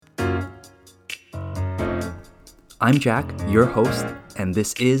I'm Jack, your host, and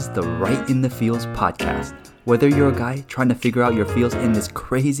this is the Right in the Feels podcast. Whether you're a guy trying to figure out your feels in this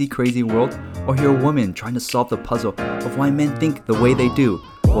crazy, crazy world, or you're a woman trying to solve the puzzle of why men think the way they do,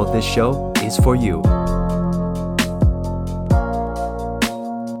 well, this show is for you.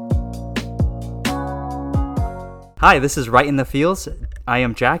 Hi, this is Right in the Feels. I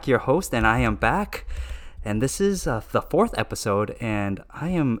am Jack, your host, and I am back. And this is the fourth episode, and I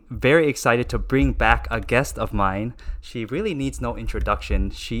am very excited to bring back a guest of mine. She really needs no introduction.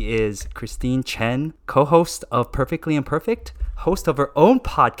 She is Christine Chen, co-host of Perfectly Imperfect, host of her own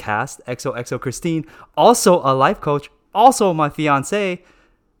podcast, XOXO Christine, also a life coach, also my fiance.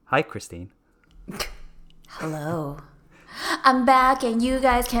 Hi, Christine. Hello. I'm back and you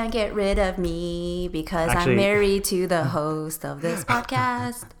guys can't get rid of me because I'm married to the host of this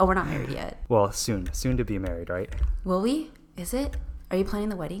podcast. Oh, we're not married yet. Well, soon to be married, right? Will we? Is it? Are you planning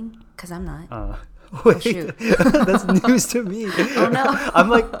the wedding? Because I'm not. Wait, shoot. That's news to me. Oh no. I'm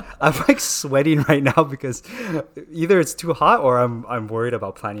like sweating right now because either it's too hot or I'm worried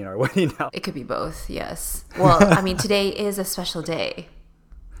about planning our wedding now. It could be both, yes. Well, I mean, today is a special day.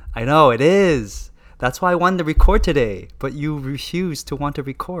 I know, it is. That's why I wanted to record today, but you refused to want to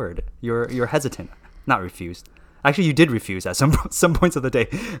record. You're hesitant. Not refused. Actually, you did refuse at some points of the day.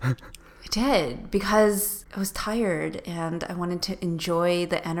 I did, because I was tired and I wanted to enjoy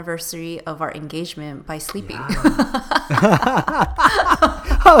the anniversary of our engagement by sleeping. Yeah.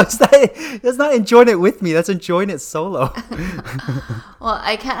 That's not enjoying it with me. That's enjoying it solo. Well,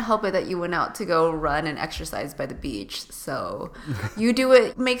 I can't help it that you went out to go run and exercise by the beach. So you do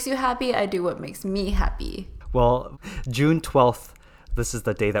what makes you happy. I do what makes me happy. Well, June 12th. This is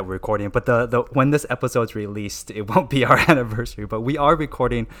the day that we're recording, but the when this episode's released, it won't be our anniversary, but we are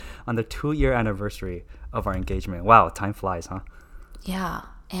recording on the 2-year anniversary of our engagement. Wow, time flies, huh? Yeah,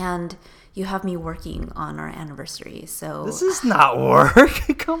 and you have me working on our anniversary, so... This is not work.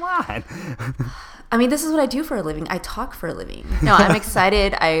 Come on. I mean, this is what I do for a living. I talk for a living. No, I'm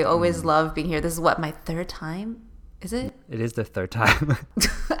excited. I always love being here. This is my third time? Is it? It is the third time.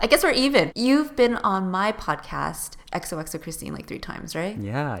 I guess we're even. You've been on my podcast, XOXO Christine, like 3 times, right?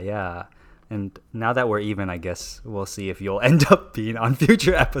 Yeah. And now that we're even, I guess we'll see if you'll end up being on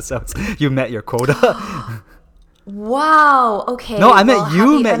future episodes. You met your quota. Wow. Okay. No, I meant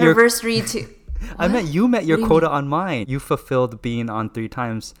you met your anniversary to. I meant you met your quota on mine. You fulfilled being on 3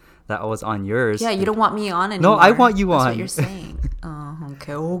 times that I was on yours. Yeah, you don't want me on anymore. No, I want you That's on. That's what you're saying.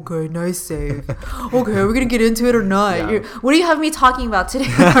 Okay, nice save. Okay, are we gonna get into it or not? Yeah. What do you have me talking about today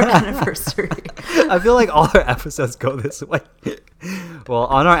on our anniversary? I feel like all our episodes go this way. Well,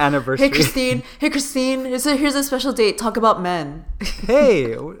 on our anniversary. Hey Christine, here's a special date. Talk about men.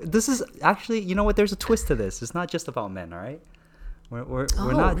 Hey, this is actually, you know what? There's a twist to this. It's not just about men, all right? We're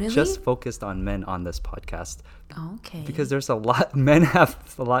not really? just focused on men on this podcast. Okay. Because there's a lot, men have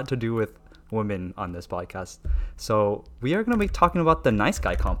a lot to do with women on this podcast. So we are going to be talking about the nice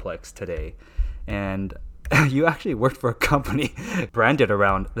guy complex today. And you actually worked for a company branded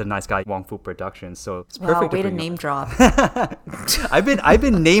around the nice guy Wong Fu Productions. So it's perfect. Wow, way to name drop. I've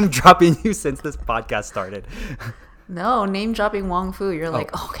been name dropping you since this podcast started. No, name dropping Wong Fu. You're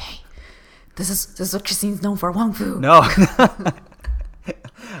like, okay, this is what Christine's known for, Wong Fu. No.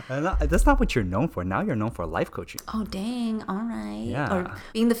 That's not what you're known for. Now you're known for life coaching. Oh, dang. All right. Yeah. Or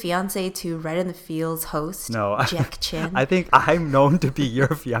being the fiance to Right in the Feels host, No. Jack Chen. I think I'm known to be your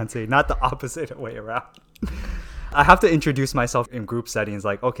fiance, not the opposite way around. I have to introduce myself in group settings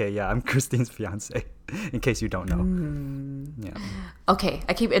like, okay, yeah, I'm Christine's fiance, in case you don't know. Yeah. Okay,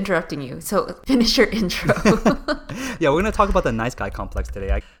 I keep interrupting you. So finish your intro. Yeah, we're going to talk about the nice guy complex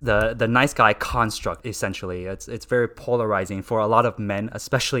today. The nice guy construct, essentially. It's very polarizing for a lot of men,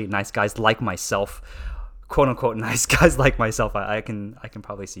 especially nice guys like myself. Quote unquote nice guys like myself. I can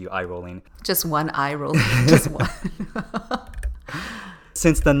probably see you eye rolling. Just one eye rolling. Just one.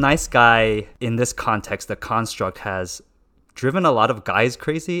 Since the nice guy in this context, the construct has driven a lot of guys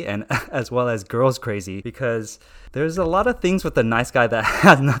crazy and as well as girls crazy, because there's a lot of things with the nice guy that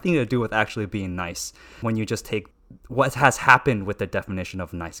has nothing to do with actually being nice when you just take what has happened with the definition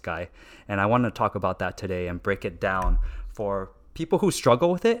of nice guy. And I want to talk about that today and break it down for people who struggle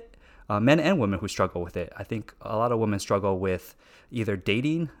with it, men and women who struggle with it. I think a lot of women struggle with either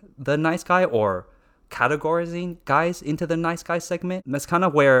dating the nice guy or categorizing guys into the nice guy segment. That's kind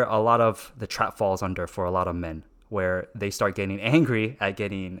of where a lot of the trap falls under for a lot of men, where they start getting angry at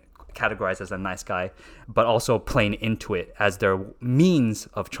getting categorized as a nice guy, but also playing into it as their means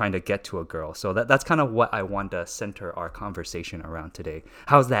of trying to get to a girl. So that's kind of what I want to center our conversation around today.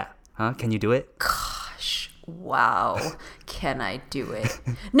 How's that? Huh? Can you do it? Gosh, wow. Can I do it?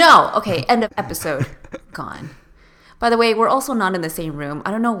 No. Okay, end of episode. Gone. By the way, we're also not in the same room. I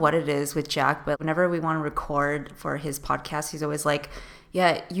don't know what it is with Jack, but whenever we want to record for his podcast, he's always like,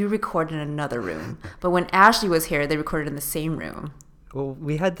 yeah, you record in another room. But when Ashley was here, they recorded in the same room. Well,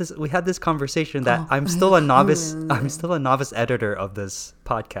 we had this conversation that I'm still a novice editor of this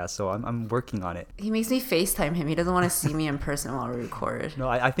podcast, so I'm working on it. He makes me FaceTime him. He doesn't want to see me in person while we record. No,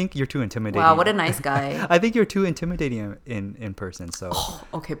 I think you're too intimidating. Wow, what a nice guy. I think you're too intimidating in person. So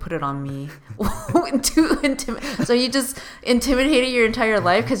okay, put it on me. So you just intimidated your entire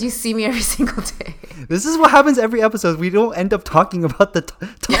life because you see me every single day. This is what happens every episode. We don't end up talking about the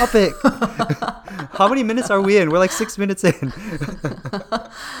topic. How many minutes are we in? We're like 6 minutes in.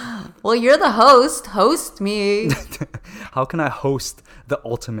 Well, you're the host. Host me. How can I host the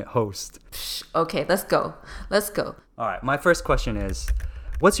ultimate host? Okay, let's go. All right, my first question is,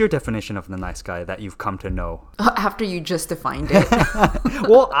 what's your definition of the nice guy that you've come to know? After you just defined it.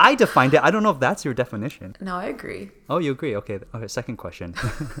 Well, I defined it. I don't know if that's your definition. No, I agree. Oh, you agree? Okay, second question.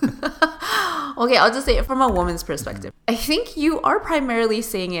 Okay, I'll just say it from a woman's perspective. I think you are primarily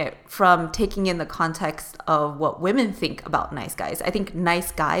saying it from taking in the context of what women think about nice guys. I think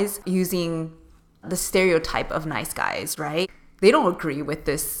nice guys, using the stereotype of nice guys, right? They don't agree with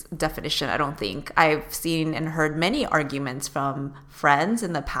this definition, I don't think. I've seen and heard many arguments from friends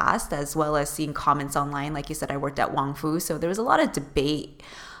in the past, as well as seeing comments online. Like you said, I worked at Wang Fu, so there was a lot of debate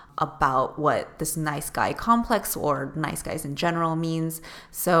about what this nice guy complex or nice guys in general means.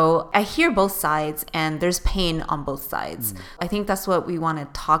 So I hear both sides, and there's pain on both sides. I think that's what we want to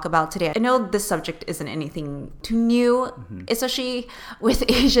talk about today. I know this subject isn't anything too new, especially with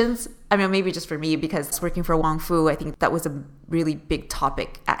Asians. I mean, maybe just for me, because working for Wang Fu, I think that was a really big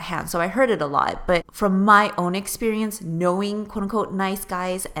topic at hand. So I heard it a lot. But from my own experience, knowing quote unquote nice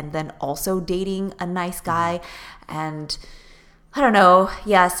guys and then also dating a nice guy, and I don't know.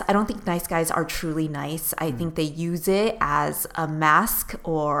 Yes, I don't think nice guys are truly nice. I think they use it as a mask,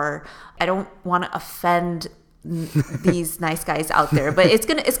 or I don't want to offend these nice guys out there, but it's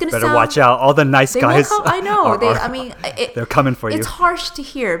gonna Better sound, watch out. All the nice guys. I know. They're coming for you. It's harsh to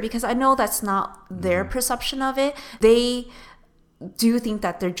hear because I know that's not their perception of it. They do think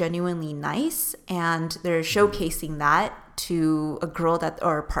that they're genuinely nice, and they're showcasing that to a girl that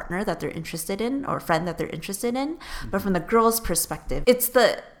or a partner that they're interested in, or a friend that they're interested in. But from the girl's perspective,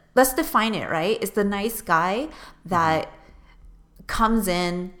 let's define it, right? It's the nice guy that comes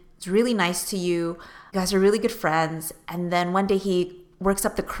in, is really nice to you, you guys are really good friends, and then one day he works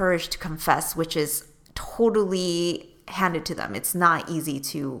up the courage to confess, which is totally handed to them. It's not easy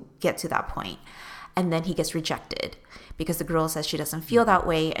to get to that point. And then he gets rejected because the girl says she doesn't feel that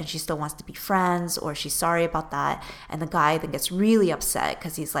way and she still wants to be friends, or she's sorry about that. And the guy then gets really upset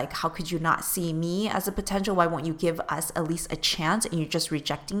because he's like, how could you not see me as a potential? Why won't you give us at least a chance, and you're just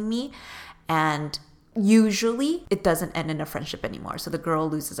rejecting me? And usually it doesn't end in a friendship anymore. So the girl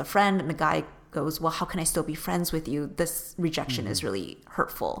loses a friend, and the guy goes, well, how can I still be friends with you? This rejection is really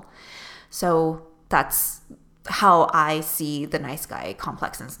hurtful. So that's how I see the nice guy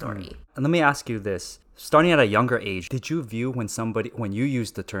complex and story. And let me ask you this. Starting at a younger age, did you view when you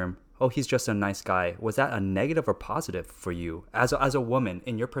used the term, oh, he's just a nice guy, was that a negative or positive for you as a woman,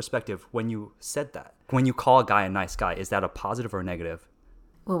 in your perspective, when you said that? When you call a guy a nice guy, is that a positive or a negative?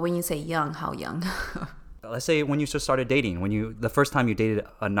 Well, when you say young, how young? Let's say when you just started dating, the first time you dated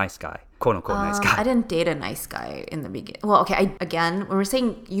a nice guy, quote unquote nice guy. I didn't date a nice guy in the beginning. Well, okay, when we're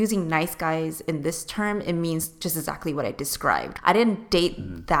saying using nice guys in this term, it means just exactly what I described. I didn't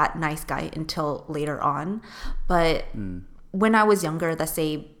date that nice guy until later on. But when I was younger, let's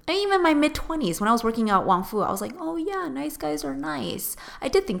say, even my mid-20s, when I was working at Wang Fu, I was like, oh yeah, nice guys are nice. I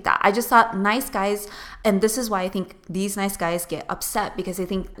did think that. I just thought nice guys, and this is why I think these nice guys get upset, because I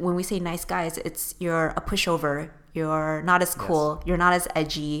think when we say nice guys, it's you're a pushover, you're not as cool, yes, you're not as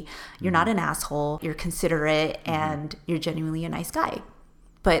edgy, you're not an asshole, you're considerate, and you're genuinely a nice guy.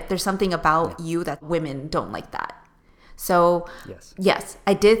 But there's something about you that women don't like that. So yes,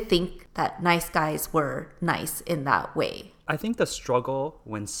 I did think that nice guys were nice in that way. I think the struggle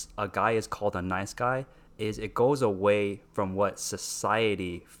when a guy is called a nice guy is it goes away from what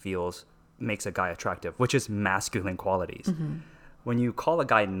society feels makes a guy attractive, which is masculine qualities. When you call a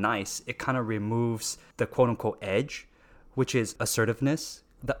guy nice, it kind of removes the quote-unquote edge, which is assertiveness,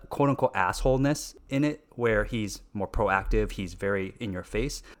 the quote-unquote assholeness in it, where he's more proactive, he's very in your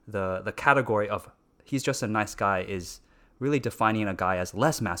face. The category of he's just a nice guy is really defining a guy as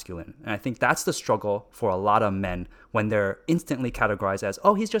less masculine. And I think that's the struggle for a lot of men when they're instantly categorized as,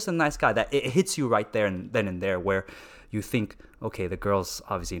 oh, he's just a nice guy. That it hits you right there and then and there, where you think, okay, the girl's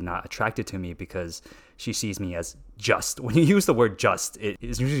obviously not attracted to me because she sees me as just. When you use the word just, it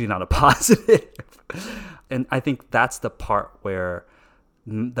is usually not a positive. And I think that's the part where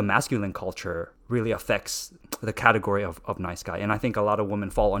the masculine culture really affects the category of nice guy. And I think a lot of women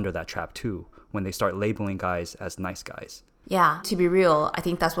fall under that trap too when they start labeling guys as nice guys. Yeah, to be real, I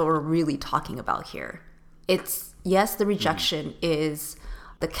think that's what we're really talking about here. It's, yes, the rejection is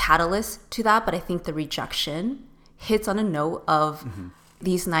the catalyst to that, but I think the rejection hits on a note of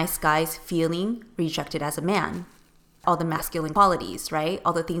these nice guys feeling rejected as a man. All the masculine qualities, right?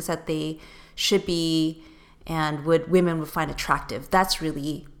 All the things that they should be and women would find attractive. That's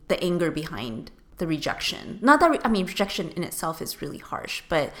really the anger behind the rejection. Not that, rejection in itself is really harsh,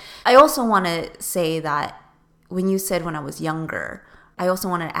 but I also want to say that when you said when I was younger, I also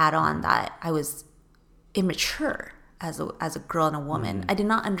want to add on that I was immature as a girl and a woman. I did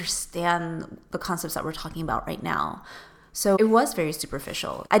not understand the concepts that we're talking about right now. So it was very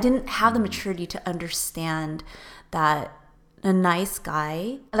superficial. I didn't have the maturity to understand that a nice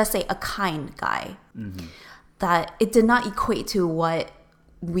guy, let's say a kind guy, that it did not equate to what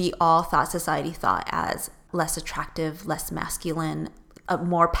we all thought society thought as less attractive, less masculine,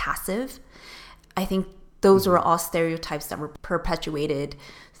 more passive. I think those were all stereotypes that were perpetuated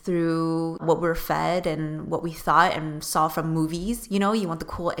through what we're fed and what we thought and saw from movies. You know, you want the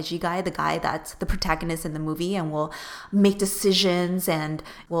cool, edgy guy, the guy that's the protagonist in the movie and will make decisions and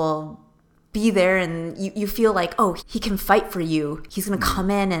will be there, and you feel like, oh, he can fight for you. He's going to come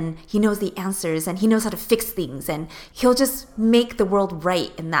in and he knows the answers and he knows how to fix things and he'll just make the world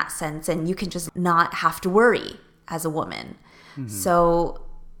right in that sense, and you can just not have to worry as a woman. So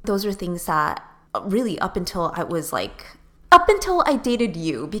those are things that really up until I dated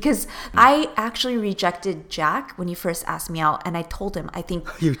you, because I actually rejected Jack when you first asked me out, and I told him, I think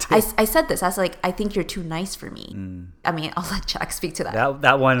You did. I said this. I was like, I think you're too nice for me. I mean, I'll let Jack speak to that.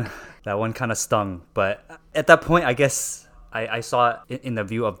 That one kind of stung, but at that point, I guess I saw it in the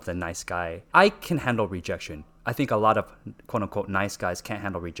view of the nice guy. I can handle rejection. I think a lot of quote unquote nice guys can't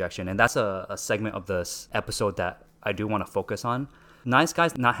handle rejection, and that's a segment of this episode that I do want to focus on. Nice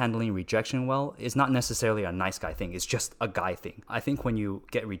guys not handling rejection well is not necessarily a nice guy thing. It's just a guy thing. I think when you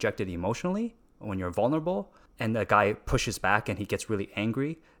get rejected emotionally, when you're vulnerable, and the guy pushes back and he gets really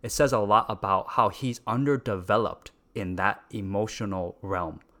angry, it says a lot about how he's underdeveloped in that emotional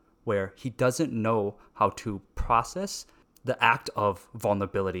realm, where he doesn't know how to process the act of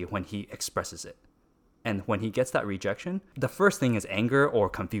vulnerability when he expresses it. And when he gets that rejection, the first thing is anger or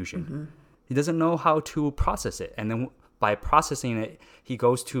confusion. He doesn't know how to process it. And then by processing it, he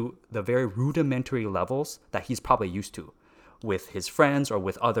goes to the very rudimentary levels that he's probably used to with his friends or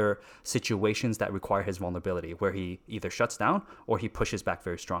with other situations that require his vulnerability, where he either shuts down or he pushes back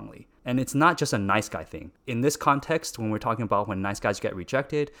very strongly. And it's not just a nice guy thing. In this context, when we're talking about when nice guys get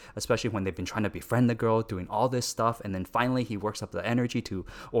rejected, especially when they've been trying to befriend the girl, doing all this stuff, and then finally he works up the energy to,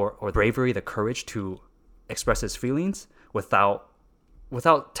 or bravery, the courage to express his feelings without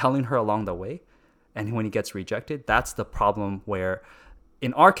telling her along the way. And when he gets rejected, that's the problem where,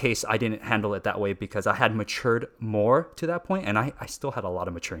 in our case, I didn't handle it that way because I had matured more to that point, and I still had a lot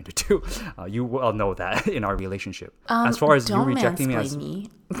of maturing to do. You well know that in our relationship. As far as you rejecting me as... me.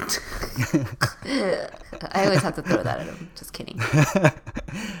 I always have to throw that at him. Just kidding.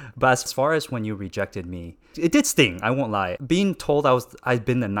 But as far as when you rejected me, it did sting. I won't lie. Being told I've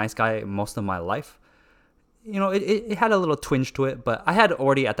been the nice guy most of my life, you know, it had a little twinge to it, but I had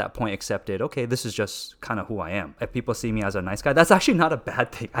already at that point accepted, okay, this is just kind of who I am. If people see me as a nice guy, that's actually not a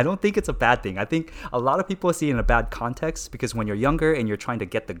bad thing. I don't think it's a bad thing. I think a lot of people see it in a bad context, because when you're younger and you're trying to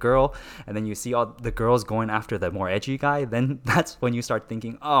get the girl, and then you see all the girls going after the more edgy guy, then that's when you start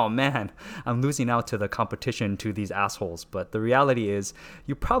thinking, oh man, I'm losing out to the competition, to these assholes. But the reality is,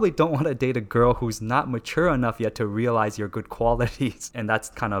 you probably don't want to date a girl who's not mature enough yet to realize your good qualities. And that's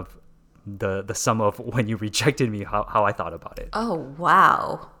kind of the sum of when you rejected me, how I thought about it. Oh,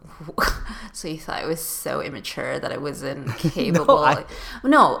 wow. So you thought I was so immature that I wasn't capable.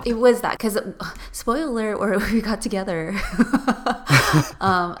 No, it was that, because spoiler alert, or we got together.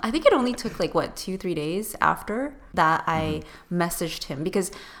 I think it only took 2-3 days after that I messaged him,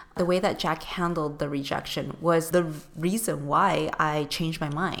 because the way that Jack handled the rejection was the reason why I changed my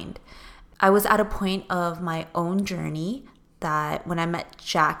mind. I was at a point of my own journey that when I met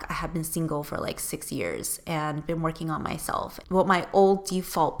Jack, I had been single for 6 years and been working on myself. What my old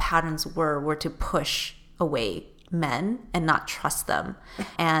default patterns were to push away men and not trust them.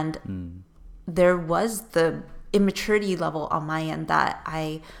 And there was the immaturity level on my end that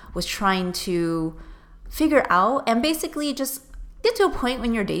I was trying to figure out, and basically just Get to a point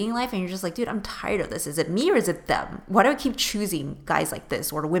when you're dating life and you're just like, dude, I'm tired of this. Is it me or is it them? Why do I keep choosing guys like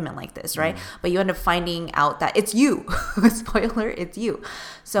this or women like this, right? But you end up finding out that it's you. Spoiler, it's you.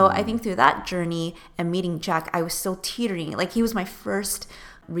 So I think through that journey and meeting Jack, I was still teetering. Like, he was my first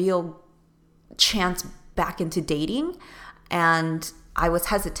real chance back into dating, and I was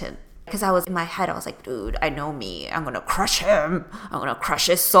hesitant. Because I was in my head, I was like, dude, I know me. I'm going to crush him. I'm going to crush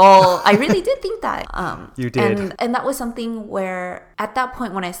his soul. I really did think that. You did. And that was something where at that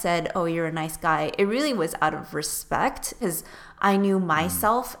point when I said, oh, you're a nice guy, it really was out of respect because I knew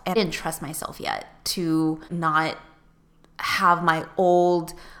myself and I didn't trust myself yet to not have my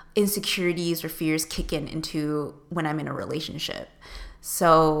old insecurities or fears kick in into when I'm in a relationship.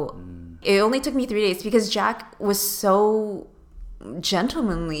 So it only took me 3 days because Jack was so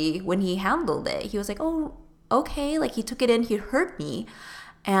gentlemanly when he handled it. He was like, oh, okay. Like, he took it in, he heard me.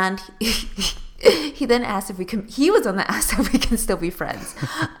 And he then asked if we can, he was on the ask if we can still be friends.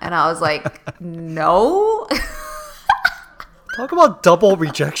 And I was like, no. Talk about double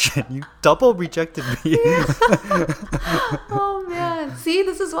rejection. You double rejected me. Oh man. See,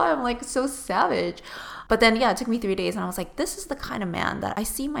 this is why I'm like so savage. But then, yeah, it took me 3 days and I was like, this is the kind of man that I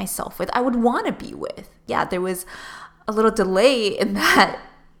see myself with, I would want to be with. Yeah, there was a little delay in that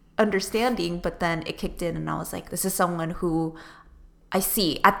understanding, but then it kicked in and I was like, this is someone who I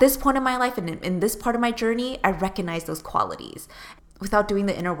see at this point in my life and in this part of my journey, I recognize those qualities. Without doing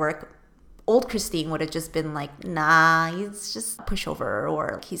the inner work, old Christine would have just been like, nah, he's just a pushover,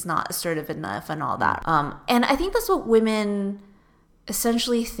 or he's not assertive enough and all that. And I think that's what women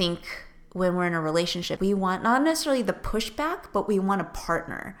essentially think when we're in a relationship. We want not necessarily the pushback, but we want a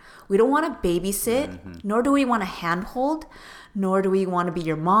partner. We don't want to babysit, nor do we want to handhold, nor do we want to be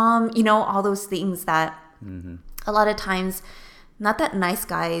your mom. You know, all those things that a lot of times, not that nice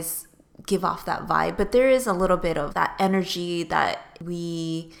guys give off that vibe, but there is a little bit of that energy that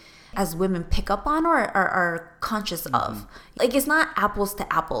we as women pick up on or are conscious of. Like, it's not apples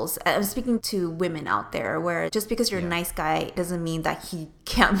to apples. I'm speaking to women out there where just because you're a nice guy doesn't mean that he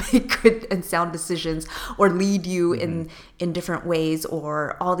can't make good and sound decisions or lead you in different ways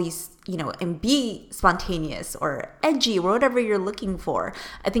or all these, you know, and be spontaneous or edgy or whatever you're looking for.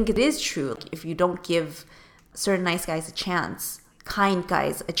 I think it is true. If you don't give certain nice guys a chance, kind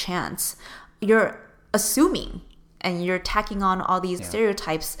guys a chance, you're assuming and you're tacking on all these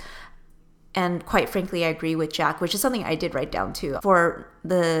stereotypes. And quite frankly, I agree with Jack, which is something I did write down too. For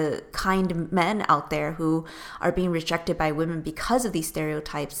the kind men out there who are being rejected by women because of these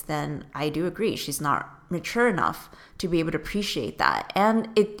stereotypes, then I do agree. She's not mature enough to be able to appreciate that. And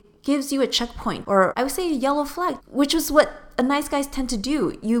it gives you a checkpoint, or I would say a yellow flag, which is what nice guys tend to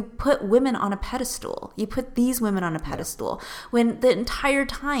do. You put women on a pedestal. You put these women on a pedestal. When the entire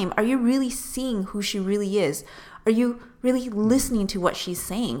time, are you really seeing who she really is? Are you really listening to what she's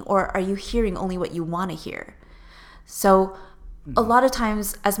saying, or are you hearing only what you want to hear? So a lot of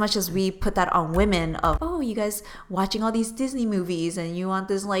times, as much as we put that on women of, oh, you guys watching all these Disney movies and you want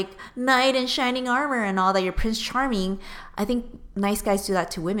this like knight in shining armor and all that, you're Prince Charming, I think nice guys do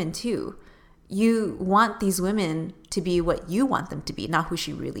that to women too. You want these women to be what you want them to be, not who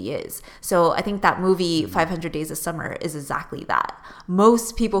she really is. So I think that movie, 500 Days of Summer, is exactly that.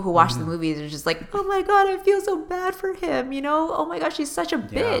 Most people who watch the movies are just like, oh my God, I feel so bad for him, you know? Oh my gosh, she's such a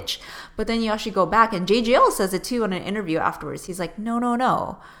bitch. But then you actually go back, and JJL says it too in an interview afterwards. He's like,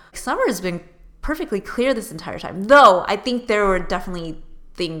 no. Summer has been perfectly clear this entire time. Though I think there were definitely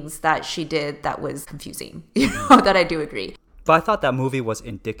things that she did that was confusing, you know, that I do agree. But I thought that movie was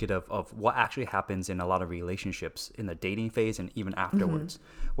indicative of what actually happens in a lot of relationships in the dating phase and even afterwards,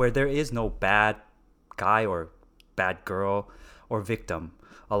 where there is no bad guy or bad girl or victim.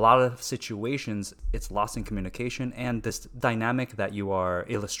 A lot of situations, it's lost in communication and this dynamic that you are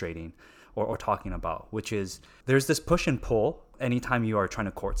illustrating or talking about, which is there's this push and pull anytime you are trying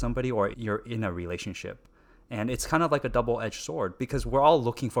to court somebody or you're in a relationship. And it's kind of like a double-edged sword because we're all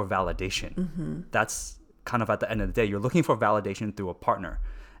looking for validation. That's kind of at the end of the day, you're looking for validation through a partner.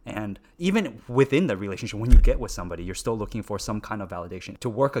 And even within the relationship, when you get with somebody, you're still looking for some kind of validation. To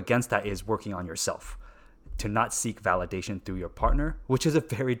work against that is working on yourself. To not seek validation through your partner, which is a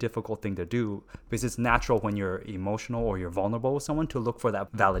very difficult thing to do because it's natural when you're emotional or you're vulnerable with someone to look for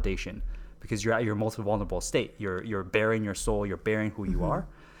that validation because you're at your most vulnerable state. You're bearing your soul, you're bearing who you are.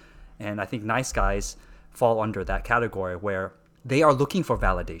 And I think nice guys fall under that category where they are looking for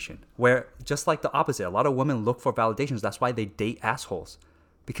validation, where just like the opposite, a lot of women look for validations. That's why they date assholes,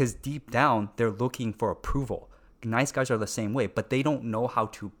 because deep down, they're looking for approval. Nice guys are the same way, but they don't know how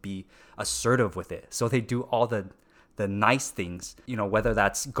to be assertive with it. So they do all the nice things, you know, whether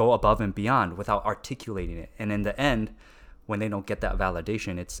that's go above and beyond without articulating it. And in the end, when they don't get that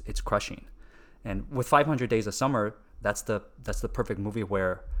validation, it's crushing. And with 500 Days of Summer, that's the perfect movie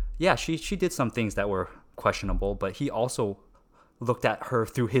where, yeah, she did some things that were questionable, but he also looked at her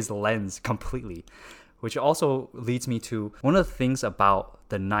through his lens completely, which also leads me to one of the things about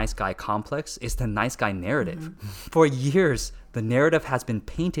the nice guy complex is the nice guy narrative. For years, the narrative has been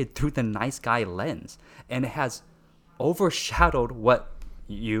painted through the nice guy lens, and it has overshadowed what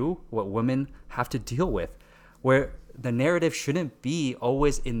women have to deal with, where the narrative shouldn't be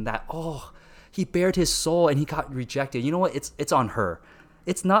always in that, oh, he bared his soul and he got rejected. You know what? It's on her.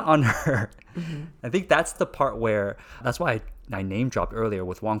 It's not on her. I think that's the part where, that's why I name dropped earlier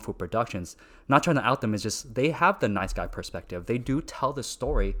with Wong Fu Productions. Not trying to out them, is just they have the nice guy perspective. They do tell the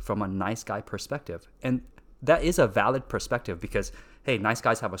story from a nice guy perspective. And that is a valid perspective because, hey, nice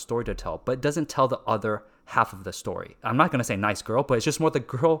guys have a story to tell, but it doesn't tell the other half of the story. I'm not going to say nice girl, but it's just more the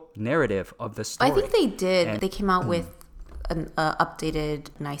girl narrative of the story. I think they did. And they came out with an updated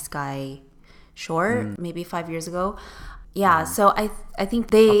nice guy short, maybe 5 years ago. Yeah, so I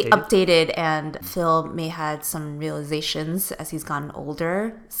think they updated, and Phil may had some realizations as he's gotten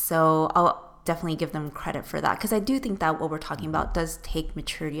older. So I'll definitely give them credit for that, because I do think that what we're talking about does take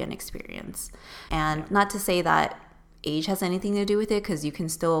maturity and experience. And not to say that age has anything to do with it, because you can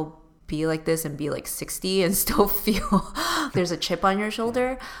still be like this and be like 60 and still feel there's a chip on your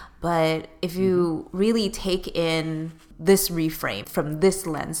shoulder. But if you really take in this reframe from this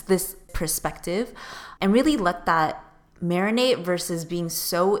lens, this perspective, and really let that marinate versus being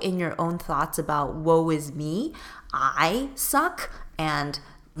so in your own thoughts about woe is me, I suck, and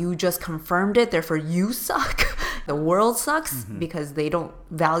you just confirmed it, therefore you suck, the world sucks because they don't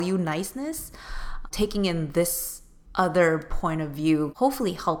value niceness. Taking in this other point of view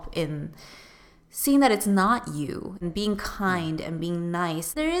hopefully help in seeing that it's not you, and being kind and being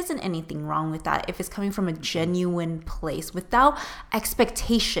nice. There isn't anything wrong with that if it's coming from a genuine place without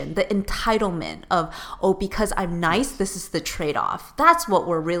expectation, the entitlement of, oh, because I'm nice, this is the trade-off. That's what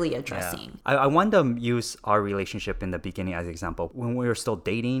we're really addressing. Yeah. I want to use our relationship in the beginning as an example. When we were still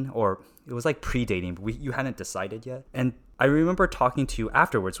dating, or it was like pre-dating, but you hadn't decided yet. And I remember talking to you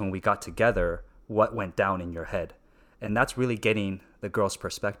afterwards when we got together, what went down in your head. And that's really getting the girl's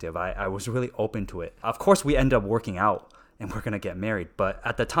perspective. I was really open to it. Of course, we ended up working out and we're going to get married. But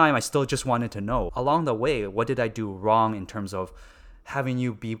at the time, I still just wanted to know, along the way, what did I do wrong in terms of having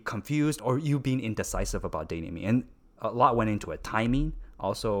you be confused or you being indecisive about dating me? And a lot went into it. Timing.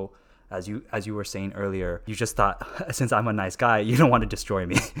 Also, as you were saying earlier, you just thought, since I'm a nice guy, you don't want to destroy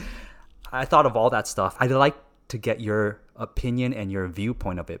me. I thought of all that stuff. I'd like to get your opinion and your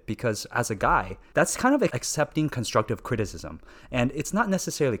viewpoint of it, because as a guy, that's kind of accepting constructive criticism. And it's not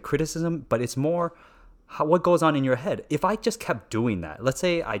necessarily criticism, but it's more what goes on in your head. If I just kept doing that, let's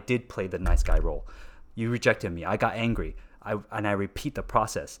say I did play the nice guy role, you rejected me, I got angry, and I repeat the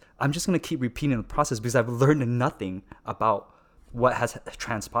process. I'm just going to keep repeating the process because I've learned nothing about what has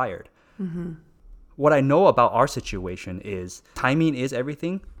transpired. What I know about our situation is timing is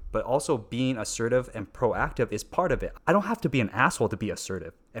everything, but also being assertive and proactive is part of it. I don't have to be an asshole to be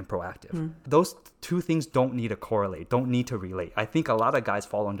assertive and proactive. Those two things don't need to correlate, don't need to relate. I think a lot of guys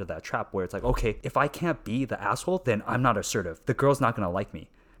fall under that trap where it's like, okay, if I can't be the asshole, then I'm not assertive. The girl's not going to like me.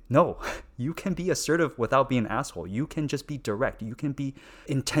 No, you can be assertive without being an asshole. You can just be direct. You can be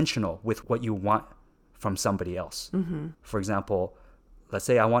intentional with what you want from somebody else. For example, let's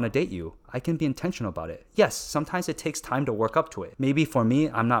say I want to date you. I can be intentional about it. Yes, sometimes it takes time to work up to it. Maybe for me,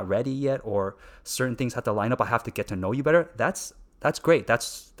 I'm not ready yet, or certain things have to line up. I have to get to know you better. That's great.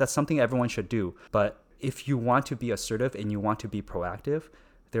 That's something everyone should do. But if you want to be assertive and you want to be proactive,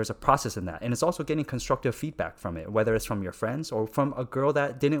 there's a process in that. And it's also getting constructive feedback from it, whether it's from your friends or from a girl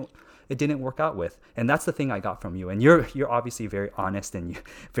that it didn't work out with. And that's the thing I got from you. And you're obviously very honest and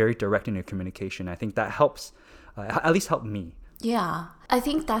very direct in your communication. I think that helps, at least helped me. Yeah, I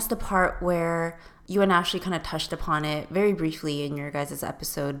think that's the part where you and Ashley kind of touched upon it very briefly in your guys'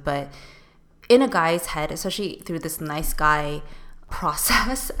 episode, but in a guy's head, especially through this nice guy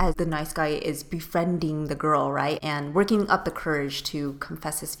process, as the nice guy is befriending the girl, right? And working up the courage to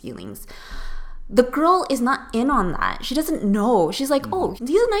confess his feelings. The girl is not in on that. She doesn't know. She's like, oh,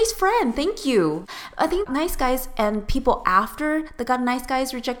 he's a nice friend. Thank you. I think nice guys and people after the got nice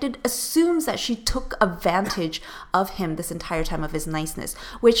guys rejected assumes that she took advantage of him this entire time of his niceness,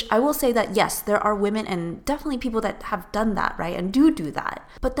 which I will say that, yes, there are women and definitely people that have done that, right? And do that.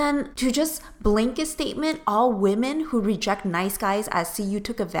 But then to just blanket statement, all women who reject nice guys as see you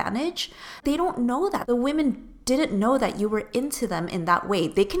took advantage, they don't know that. The women didn't know that you were into them in that way.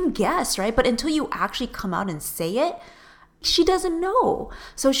 They can guess, right? But until you actually come out and say it, she doesn't know.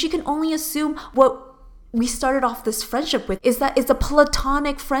 So she can only assume what we started off this friendship with is that it's a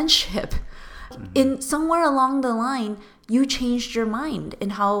platonic friendship. In somewhere along the line, you changed your mind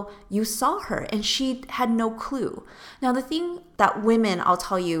in how you saw her, and she had no clue. Now, the thing that women, I'll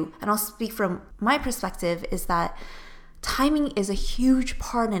tell you, and I'll speak from my perspective, is that timing is a huge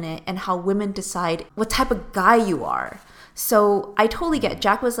part in it and how women decide what type of guy you are. So I totally get,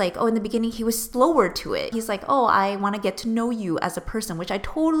 Jack was like, oh, in the beginning, he was slower to it. He's like, oh, I want to get to know you as a person, which I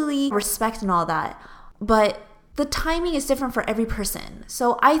totally respect and all that. But the timing is different for every person.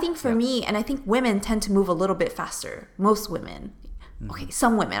 So I think for me, and I think women tend to move a little bit faster. Most women. Okay,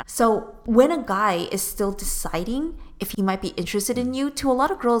 some women. So when a guy is still deciding if he might be interested in you, to a lot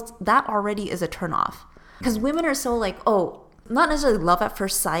of girls, that already is a turnoff. Because women are so like, oh, not necessarily love at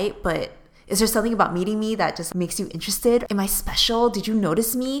first sight, but is there something about meeting me that just makes you interested? Am I special? Did you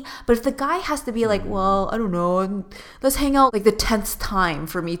notice me? But if the guy has to be like, well, I don't know, let's hang out like the 10th time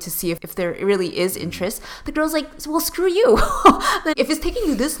for me to see if there really is interest, the girl's like, well, screw you. Like, if it's taking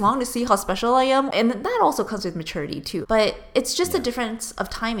you this long to see how special I am, and that also comes with maturity too. But it's just a difference of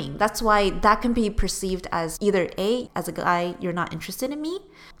timing. That's why that can be perceived as either A, as a guy, you're not interested in me,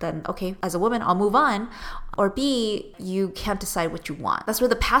 then okay, as a woman, I'll move on. Or B, you can't decide what you want. That's where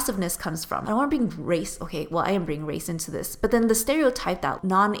the passiveness comes from. I don't want to bring race. Okay, well, I am bringing race into this. But then the stereotype that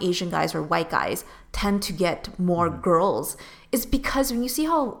non-Asian guys or white guys tend to get more girls is because when you see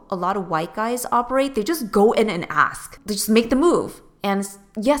how a lot of white guys operate, they just go in and ask. They just make the move. And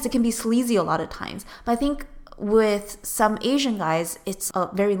yes, it can be sleazy a lot of times. But I think with some Asian guys, it's a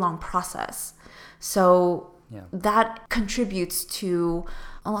very long process. So that contributes to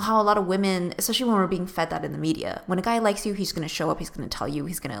how a lot of women, especially when we're being fed that in the media, when a guy likes you, he's going to show up, he's going to tell you,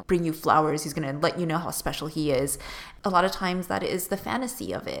 he's going to bring you flowers, he's going to let you know how special he is. A lot of times that is the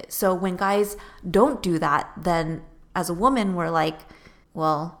fantasy of it. So when guys don't do that, then as a woman, we're like,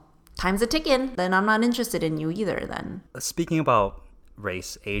 well, time's a ticking, then I'm not interested in you either then. Speaking about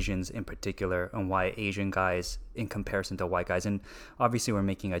race, Asians in particular, and why Asian guys in comparison to white guys, and obviously we're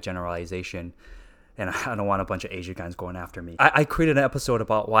making a generalization, and I don't want a bunch of Asian guys going after me. I created an episode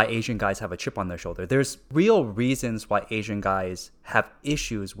about why Asian guys have a chip on their shoulder. There's real reasons why Asian guys have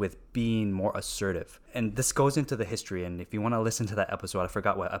issues with being more assertive. And this goes into the history. And if you want to listen to that episode, I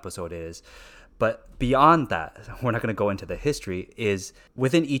forgot what episode it is. But beyond that, we're not going to go into the history, is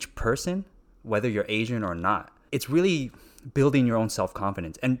within each person, whether you're Asian or not, it's really building your own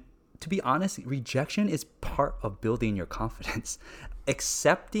self-confidence. And to be honest, rejection is part of building your confidence.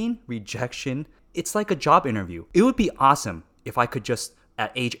 Accepting rejection, it's like a job interview. It would be awesome if I could just,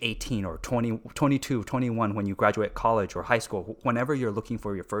 at age 18 or 20, 22, 21, when you graduate college or high school, whenever you're looking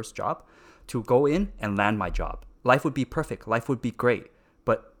for your first job, to go in and land my job. Life would be perfect. Life would be great.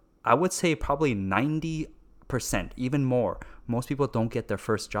 But I would say probably 90%, even more, most people don't get their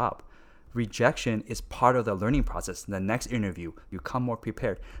first job. Rejection is part of the learning process. In the next interview, you come more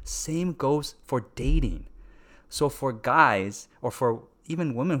prepared. Same goes for dating. So for guys, or for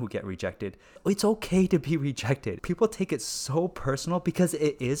even women who get rejected, it's okay to be rejected. People take it so personal because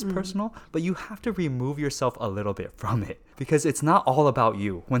it is personal, but you have to remove yourself a little bit from it because it's not all about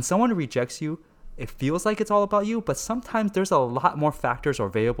you. When someone rejects you, it feels like it's all about you, but sometimes there's a lot more factors or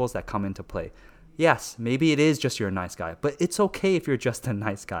variables that come into play. Yes, maybe it is just you're a nice guy, but it's okay if you're just a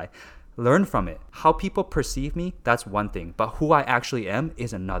nice guy. Learn from it. How people perceive me, that's one thing, but who I actually am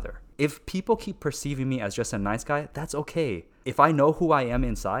is another. If people keep perceiving me as just a nice guy, that's okay. If I know who I am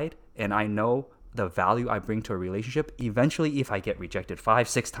inside and I know the value I bring to a relationship, eventually if I get rejected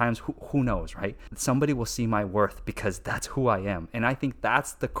 5-6 times, who knows, right? Somebody will see my worth because that's who I am. And I think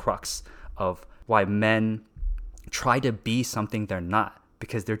that's the crux of why men try to be something they're not,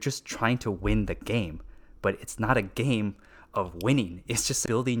 because they're just trying to win the game. But it's not a game of winning. It's just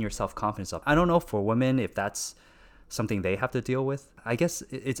building your self-confidence up. I don't know for women if that's something they have to deal with. I guess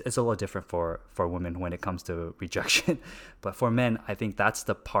it's a little different for women when it comes to rejection. But for men, I think that's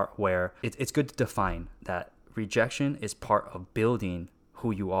the part where it's good to define that rejection is part of building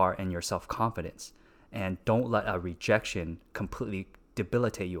who you are and your self-confidence. And don't let a rejection completely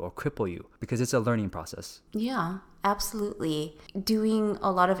debilitate you or cripple you, because it's a learning process. Yeah, absolutely. Doing a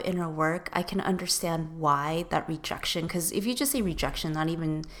lot of inner work, I can understand why that rejection, because if you just say rejection, not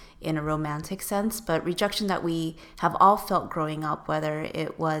even in a romantic sense, but rejection that we have all felt growing up, whether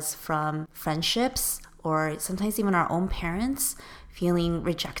it was from friendships or sometimes even our own parents, feeling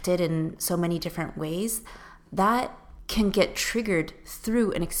rejected in so many different ways, that can get triggered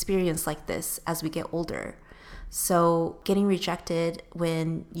through an experience like this as we get older. So getting rejected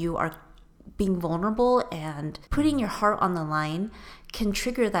when you are being vulnerable and putting your heart on the line can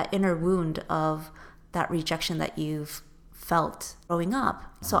trigger that inner wound of that rejection that you've felt growing up.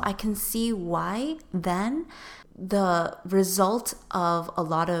 So I can see why then the result of a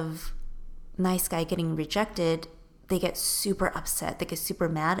lot of nice guy getting rejected, they get super upset, they get super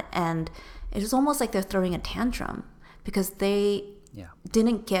mad, and it's almost like they're throwing a tantrum because they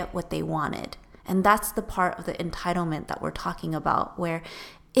didn't get what they wanted. And that's the part of the entitlement that we're talking about, where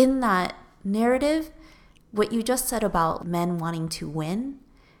in that narrative, what you just said about men wanting to win,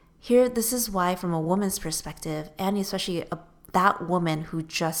 here, this is why from a woman's perspective, and especially that woman who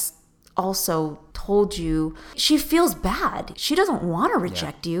just also told you she feels bad. She doesn't want to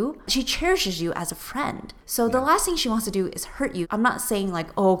reject you. She cherishes you as a friend. So the last thing she wants to do is hurt you. I'm not saying like,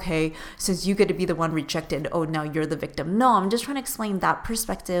 oh, okay, since you get to be the one rejected, oh, now you're the victim. No, I'm just trying to explain that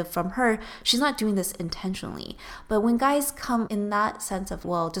perspective from her. She's not doing this intentionally. But when guys come in that sense of,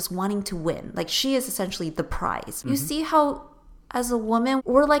 well, just wanting to win, like she is essentially the prize. You see how as a woman,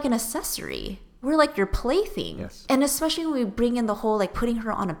 we're like an accessory. We're like your plaything. Yes. And especially when we bring in the whole like putting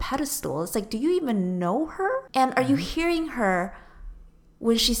her on a pedestal, it's like, do you even know her? And are you hearing her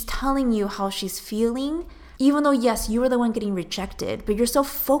when she's telling you how she's feeling? Even though, yes, you were the one getting rejected, but you're so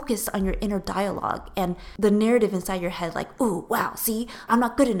focused on your inner dialogue and the narrative inside your head, like, oh, wow, see, I'm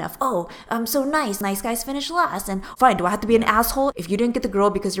not good enough. Oh, I'm so nice. Nice guys finish last. And fine, do I have to be an asshole? If you didn't get the girl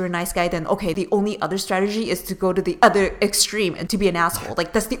because you're a nice guy, then okay, the only other strategy is to go to the other extreme and to be an asshole.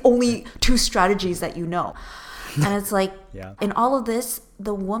 Like, that's the only two strategies that you know. And it's like, in all of this,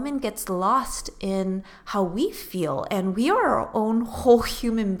 the woman gets lost in how we feel. And we are our own whole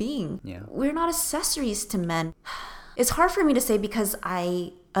human being. Yeah. We're not accessories to men. It's hard for me to say because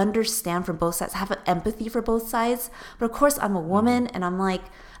I understand from both sides. I have an empathy for both sides. But of course, I'm a woman. And I'm like,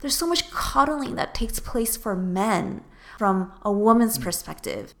 there's so much coddling that takes place for men from a woman's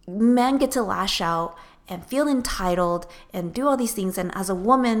perspective. Men get to lash out and feel entitled and do all these things. And as a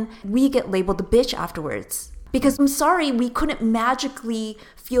woman, we get labeled the bitch afterwards. Because I'm sorry, we couldn't magically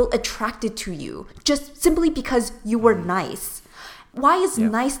feel attracted to you just simply because you were nice. Why is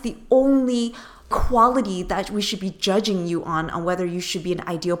nice the only quality that we should be judging you on whether you should be an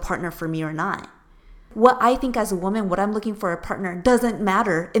ideal partner for me or not? What I think as a woman, what I'm looking for a partner doesn't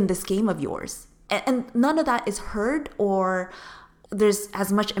matter in this game of yours. And none of that is heard or there's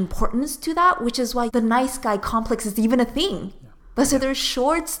as much importance to that, which is why the nice guy complex is even a thing. But so there's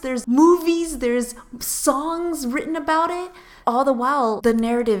shorts, there's movies, there's songs written about it. All the while, the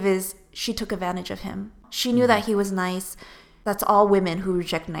narrative is she took advantage of him. She knew that he was nice. That's all women who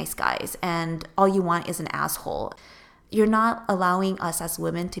reject nice guys. And all you want is an asshole. You're not allowing us as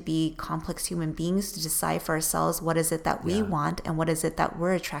women to be complex human beings to decide for ourselves what is it that we want and what is it that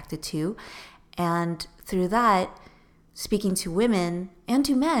we're attracted to. And through that, speaking to women and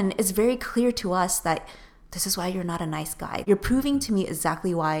to men, it's very clear to us that this is why you're not a nice guy. You're proving to me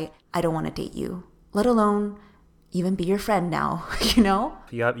exactly why I don't want to date you, let alone even be your friend now, you know?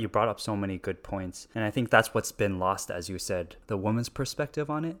 You brought up so many good points. And I think that's what's been lost, as you said, the woman's perspective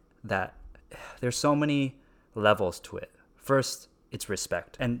on it, that there's so many levels to it. First, it's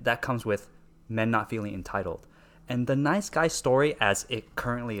respect. And that comes with men not feeling entitled. And the nice guy story, as it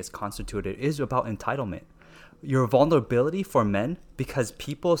currently is constituted, is about entitlement. Your vulnerability for men, because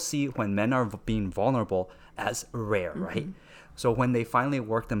people see when men are being vulnerable as rare, right? So when they finally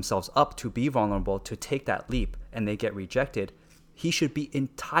work themselves up to be vulnerable, to take that leap, and they get rejected, he should be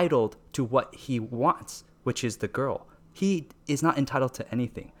entitled to what he wants, which is the girl. He is not entitled to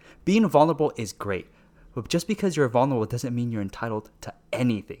anything. Being vulnerable is great, but just because you're vulnerable doesn't mean you're entitled to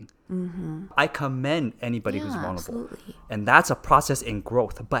anything. I commend anybody who's vulnerable. Absolutely. And that's a process in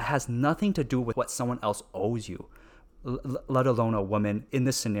growth, but has nothing to do with what someone else owes you, let alone a woman in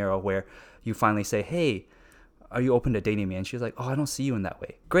this scenario where you finally say, hey, are you open to dating me? And she's like, oh, I don't see you in that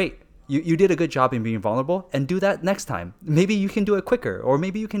way. Great. You did a good job in being vulnerable, and do that next time. Maybe you can do it quicker, or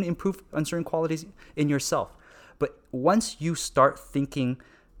maybe you can improve on certain qualities in yourself. But once you start thinking,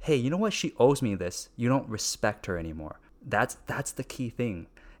 hey, you know what? She owes me this. You don't respect her anymore. That's the key thing.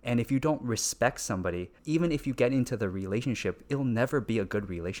 And if you don't respect somebody, even if you get into the relationship, it'll never be a good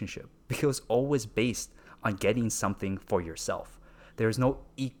relationship because it's always based on getting something for yourself. There's no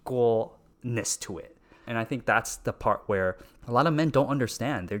equalness to it. And I think that's the part where a lot of men don't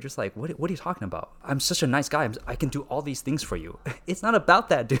understand. They're just like, what are you talking about? I'm such a nice guy. I can do all these things for you. It's not about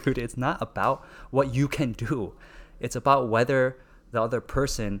that, dude. It's not about what you can do. It's about whether the other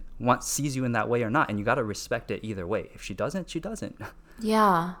person sees you in that way or not. And you got to respect it either way. If she doesn't, she doesn't.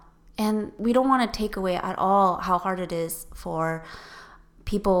 Yeah. And we don't want to take away at all how hard it is for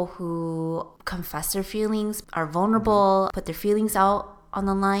people who confess their feelings, are vulnerable, put their feelings out on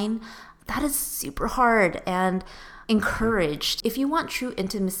the line. That is super hard. And encouraged. If you want true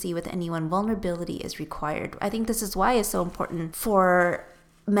intimacy with anyone, vulnerability is required. I think this is why it's so important for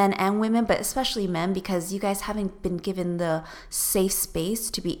men and women, but especially men, because you guys haven't been given the safe space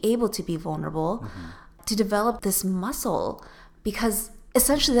to be able to be vulnerable, to develop this muscle, because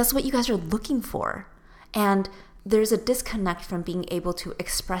essentially that's what you guys are looking for. And there's a disconnect from being able to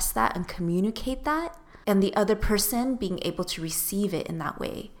express that and communicate that, and the other person being able to receive it in that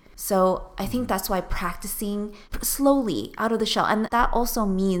way. So I think that's why practicing slowly out of the shell, and that also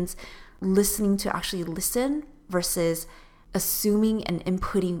means listening to actually listen versus assuming and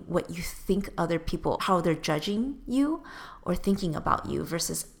inputting what you think other people, how they're judging you or thinking about you,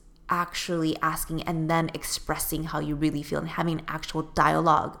 versus actually asking and then expressing how you really feel and having an actual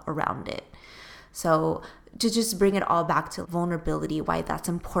dialogue around it. So to just bring it all back to vulnerability, why that's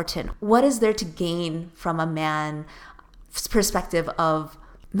important. What is there to gain from a man's perspective of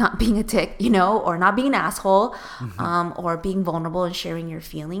not being a dick, or not being an asshole, or being vulnerable and sharing your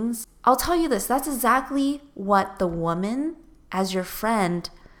feelings? I'll tell you this, that's exactly what the woman as your friend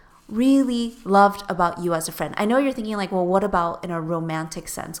really loved about you as a friend. I know you're thinking like, well, what about in a romantic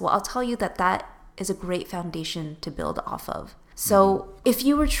sense? Well, I'll tell you that is a great foundation to build off of. So if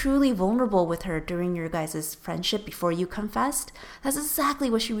you were truly vulnerable with her during your guys' friendship before you confessed, that's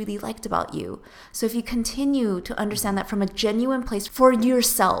exactly what she really liked about you. So if you continue to understand that from a genuine place for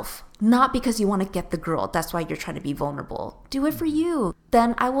yourself, not because you want to get the girl, that's why you're trying to be vulnerable, do it for you.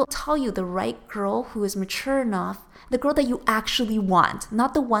 Then I will tell you the right girl who is mature enough, the girl that you actually want,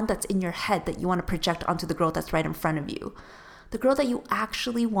 not the one that's in your head that you want to project onto the girl that's right in front of you. The girl that you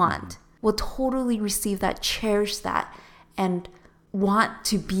actually want will totally receive that, cherish that, and want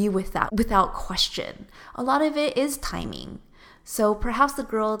to be with that without question. A lot of it is timing. So perhaps the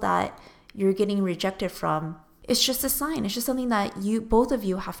girl that you're getting rejected from, it's just a sign. It's just something that both of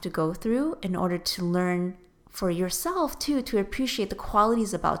you have to go through in order to learn for yourself too, to appreciate the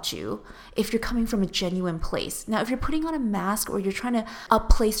qualities about you if you're coming from a genuine place. Now, if you're putting on a mask or you're trying to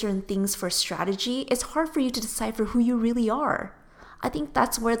upplay certain things for strategy, it's hard for you to decipher who you really are. I think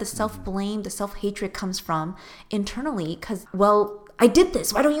that's where the self-blame, the self-hatred comes from internally, because, well, I did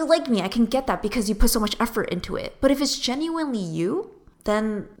this. Why don't you like me? I can get that because you put so much effort into it. But if it's genuinely you,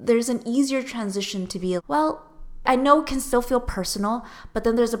 then there's an easier transition to be, well, I know it can still feel personal, but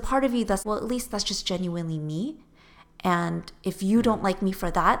then there's a part of you that's, well, at least that's just genuinely me. And if you don't like me for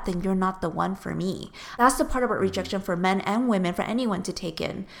that, then you're not the one for me. That's the part about rejection for men and women, for anyone to take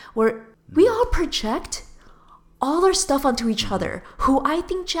in, where we all project all our stuff onto each other. Who I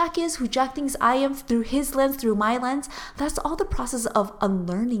think Jack is, who Jack thinks I am, through his lens, through my lens. That's all the process of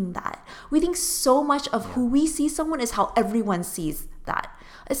unlearning that. We think so much of who we see someone is how everyone sees that.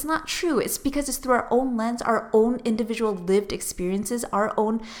 It's not true. It's because it's through our own lens, our own individual lived experiences, our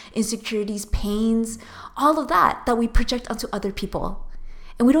own insecurities, pains, all of that we project onto other people.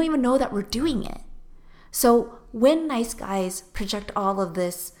 And we don't even know that we're doing it. So when nice guys project all of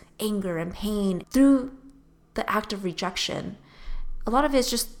this anger and pain through the act of rejection, a lot of it is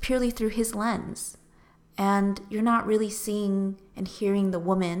just purely through his lens. And you're not really seeing and hearing the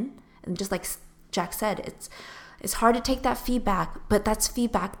woman. And just like Jack said, it's hard to take that feedback, but that's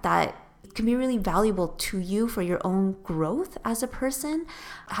feedback that can be really valuable to you for your own growth as a person,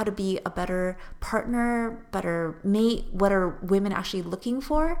 how to be a better partner, better mate, what are women actually looking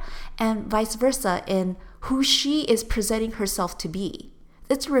for, and vice versa in who she is presenting herself to be.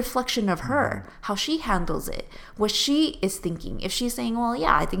 It's a reflection of her, how she handles it, what she is thinking. If she's saying, well,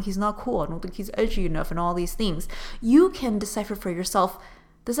 yeah, I think he's not cool, I don't think he's edgy enough, and all these things, you can decipher for yourself,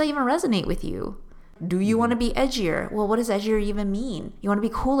 does that even resonate with you? Do you want to be edgier? Well, what does edgier even mean? You want to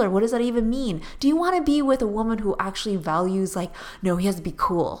be cooler? What does that even mean? Do you want to be with a woman who actually values, like, no, he has to be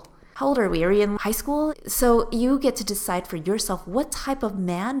cool? How old are we? Are we in high school? So you get to decide for yourself, what type of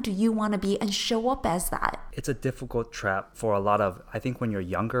man do you want to be, and show up as that. It's a difficult trap for a lot of, I think when you're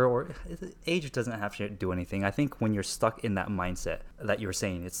younger, or age doesn't have to do anything. I think when you're stuck in that mindset that you were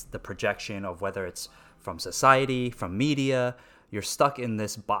saying, it's the projection of whether it's from society, from media, you're stuck in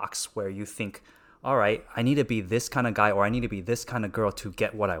this box where you think, all right, I need to be this kind of guy, or I need to be this kind of girl to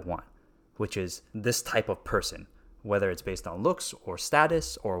get what I want, which is this type of person, whether it's based on looks or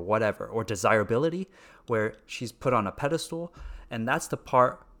status or whatever, or desirability, where she's put on a pedestal. And that's the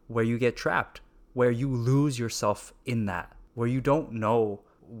part where you get trapped, where you lose yourself in that, where you don't know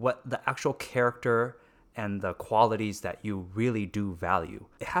what the actual character and the qualities that you really do value.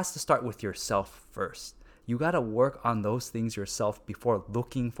 It has to start with yourself first. You got to work on those things yourself before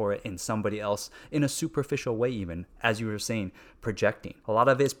looking for it in somebody else in a superficial way, even as you were saying, projecting. A lot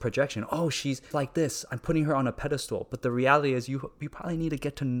of it is projection. Oh, she's like this. I'm putting her on a pedestal. But the reality is you probably need to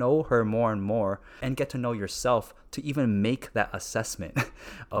get to know her more and more and get to know yourself to even make that assessment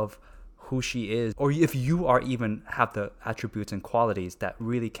of who she is, or if you are even have the attributes and qualities that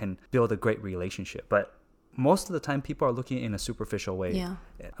really can build a great relationship. But most of the time people are looking in a superficial way. Yeah.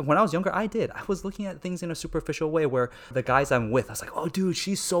 When I was younger, I was looking at things in a superficial way where the guys I'm with, I was like, oh dude,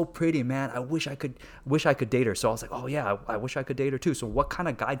 she's so pretty, man. I wish I could date her. So I was like, oh yeah, I wish I could date her too. So what kind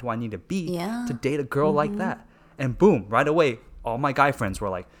of guy do I need to be to date a girl like that? And boom, right away, all my guy friends were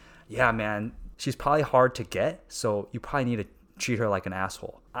like, yeah, man, she's probably hard to get. So you probably need to treat her like an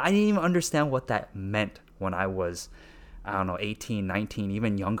asshole. I didn't even understand what that meant when I was, I don't know, 18, 19,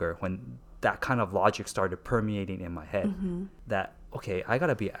 even younger, when that kind of logic started permeating in my head. That, okay, I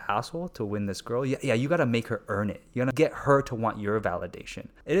gotta be an asshole to win this girl. Yeah, you gotta make her earn it. You gotta get her to want your validation.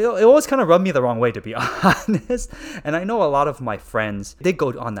 It always kind of rubbed me the wrong way, to be honest. And I know a lot of my friends, they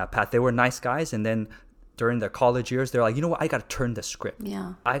go on that path. They were nice guys, and then during their college years, they're like, you know what, I gotta turn the script.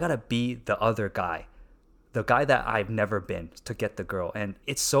 Yeah. I gotta be the other guy. The guy that I've never been to get the girl. And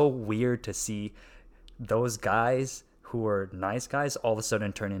it's so weird to see those guys who are nice guys all of a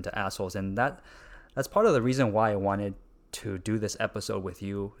sudden turn into assholes. And that's part of the reason why I wanted to do this episode with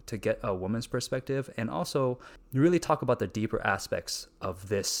you, to get a woman's perspective and also really talk about the deeper aspects of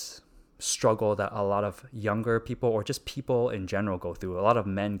this struggle that a lot of younger people, or just people in general, go through, a lot of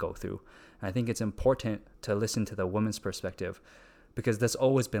men go through. And I think it's important to listen to the woman's perspective, because that's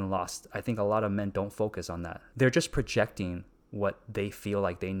always been lost. I think a lot of men don't focus on that. They're just projecting what they feel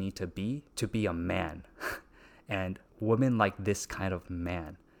like they need to be a man. And women like this kind of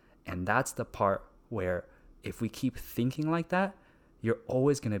man. And that's the part where if we keep thinking like that, you're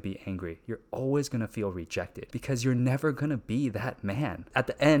always going to be angry. You're always going to feel rejected, because you're never going to be that man. At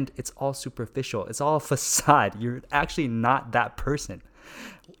the end, it's all superficial. It's all a facade. You're actually not that person.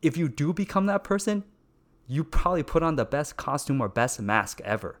 If you do become that person, you probably put on the best costume or best mask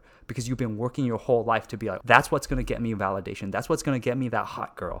ever, because you've been working your whole life to be like, that's what's going to get me validation. That's what's going to get me that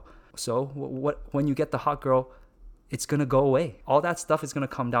hot girl. So when you get the hot girl, it's going to go away. All that stuff is going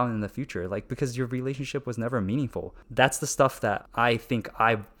to come down in the future, like, because your relationship was never meaningful. That's the stuff that I think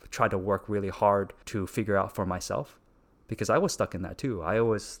I've tried to work really hard to figure out for myself, because I was stuck in that too. I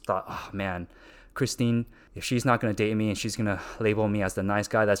always thought, oh man, Christine, if she's not going to date me and she's going to label me as the nice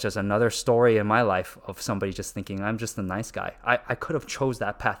guy, that's just another story in my life of somebody just thinking I'm just the nice guy. I could have chose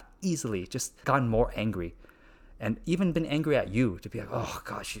that path easily, just gotten more angry, and even been angry at you, to be like, oh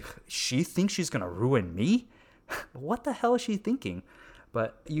gosh, she thinks she's going to ruin me? What the hell is she thinking?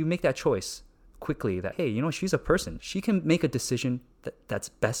 But you make that choice quickly that, hey, you know, she's a person. She can make a decision that's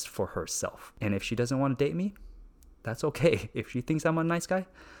best for herself. And if she doesn't want to date me, that's okay. If she thinks I'm a nice guy,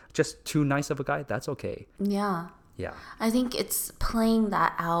 just too nice of a guy, that's okay. Yeah. Yeah. I think it's playing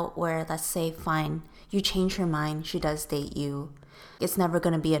that out where, let's say, fine, you change her mind, she does date you. It's never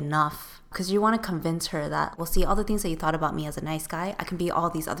going to be enough, because you want to convince her that, well, see, all the things that you thought about me as a nice guy, I can be all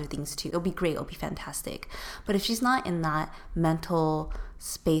these other things too. It'll be great. It'll be fantastic. But if she's not in that mental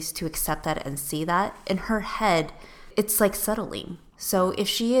space to accept that and see that, in her head, it's like settling. So if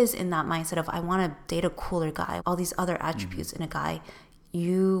she is in that mindset of, I want to date a cooler guy, all these other attributes in a guy,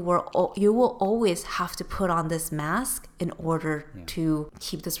 you will always have to put on this mask in order to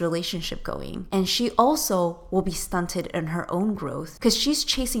keep this relationship going. And she also will be stunted in her own growth, because she's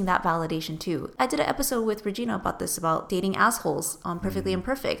chasing that validation too. I did an episode with Regina about this, about dating assholes on Perfectly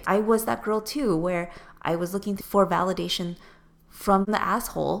Imperfect. I was that girl too, where I was looking for validation from the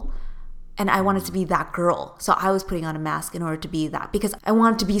asshole, and I wanted to be that girl. So I was putting on a mask in order to be that, because I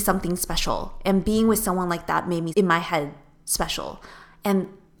wanted to be something special. And being with someone like that made me, in my head, special. And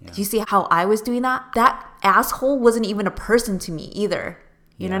you see how I was doing that? That asshole wasn't even a person to me either.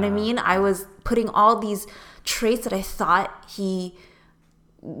 You know what I mean? I was putting all these traits that I thought he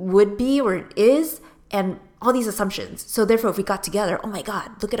would be or is, and all these assumptions. So therefore, if we got together, oh my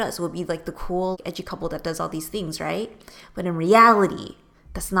God, look at us. We'll be like the cool, edgy couple that does all these things, right? But in reality,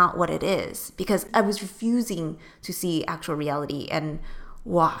 that's not what it is, because I was refusing to see actual reality and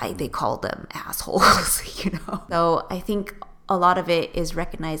why they call them assholes, you know? So I think a lot of it is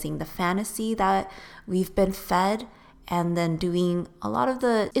recognizing the fantasy that we've been fed, and then doing a lot of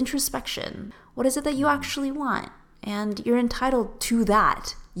the introspection. What is it that you actually want? And you're entitled to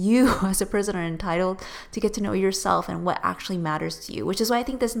that. You as a person are entitled to get to know yourself and what actually matters to you, which is why I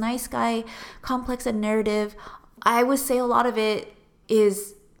think this nice guy complex and narrative, I would say a lot of it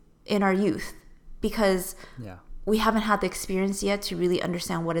is in our youth, because we haven't had the experience yet to really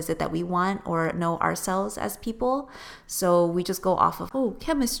understand what is it that we want or know ourselves as people. So we just go off of, oh,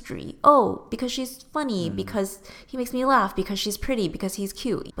 chemistry. Oh, because she's funny, because he makes me laugh, because she's pretty, because he's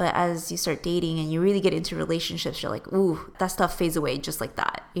cute. But as you start dating and you really get into relationships, you're like, ooh, that stuff fades away just like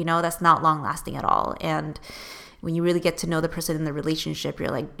that. You know, that's not long lasting at all. And when you really get to know the person in the relationship, you're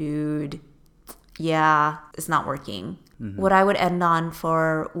like, dude, yeah, it's not working. What I would end on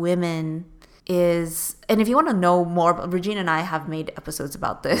for women is, and if you want to know more, Regina and I have made episodes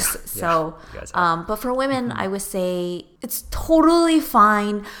about this. So, but for women, I would say it's totally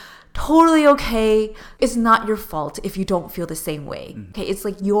fine, totally okay. It's not your fault if you don't feel the same way. Okay, it's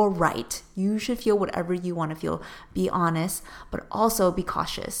like you're right. You should feel whatever you want to feel. Be honest, but also be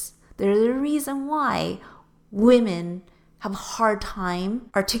cautious. There's a reason why women have a hard time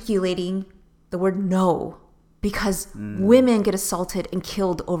articulating the word no, because women get assaulted and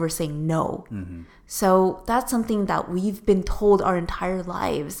killed over saying no. So that's something that we've been told our entire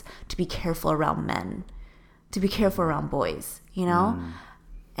lives, to be careful around men, to be careful around boys, you know?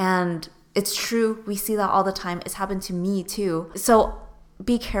 And it's true. We see that all the time. It's happened to me too. So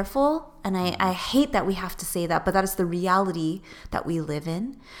be careful. And I hate that we have to say that, but that is the reality that we live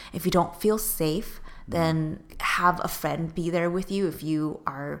in. If you don't feel safe, then have a friend be there with you if you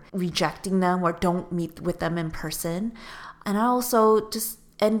are rejecting them or don't meet with them in person. And also just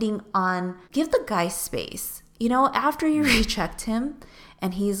ending on, give the guy space. You know, after you reject him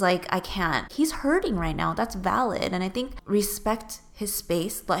and he's like, I can't, he's hurting right now. That's valid. And I think respect his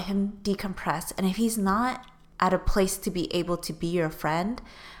space, let him decompress. And if he's not at a place to be able to be your friend,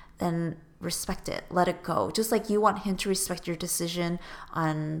 then respect it, let it go. Just like you want him to respect your decision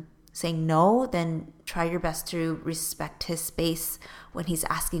on saying no, then try your best to respect his space when he's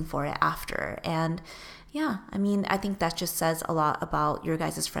asking for it after. And yeah, I mean, I think that just says a lot about your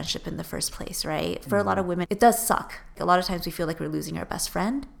guys' friendship in the first place, right? For a lot of women, it does suck. A lot of times we feel like we're losing our best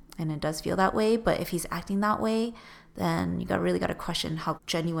friend, and it does feel that way. But if he's acting that way, then you really got to question how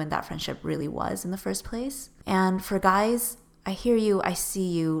genuine that friendship really was in the first place. And for guys, I hear you, I see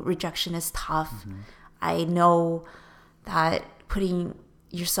you. Rejection is tough. I know that putting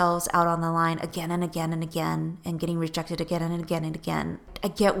yourselves out on the line again and again and again and getting rejected again and again and again. I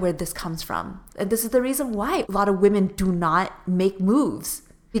get where this comes from. And this is the reason why a lot of women do not make moves,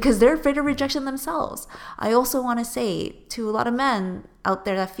 because they're afraid of rejection themselves. I also want to say to a lot of men out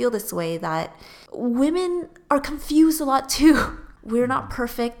there that feel this way that women are confused a lot too. We're not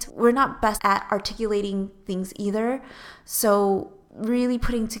perfect. We're not best at articulating things either. So really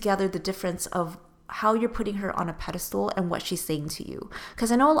putting together the difference of how you're putting her on a pedestal and what she's saying to you.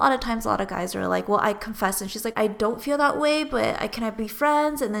 Because I know a lot of times a lot of guys are like, well, I confess, and she's like, I don't feel that way, but can I be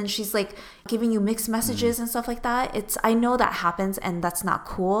friends? And then she's like giving you mixed messages and stuff like that. I know that happens, and that's not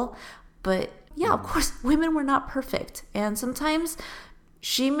cool. But yeah, of course, women were not perfect. And sometimes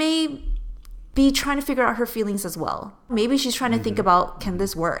she may be trying to figure out her feelings as well. Maybe she's trying to think about, can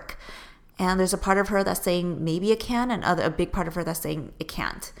this work? And there's a part of her that's saying maybe it can, and a big part of her that's saying it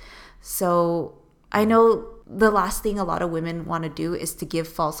can't. So I know the last thing a lot of women want to do is to give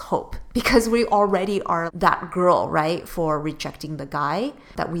false hope, because we already are that girl, right, for rejecting the guy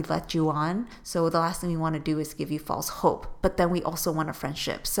that we let you on. So the last thing we want to do is give you false hope, but then we also want a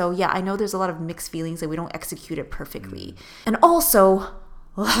friendship. So yeah, I know there's a lot of mixed feelings that we don't execute it perfectly. And also,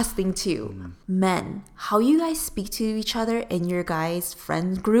 last thing too, men, how you guys speak to each other in your guys'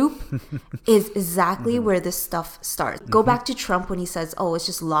 friend group is exactly where this stuff starts. Go back to Trump when he says, oh, it's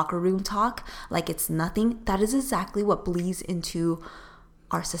just locker room talk, like it's nothing. That is exactly what bleeds into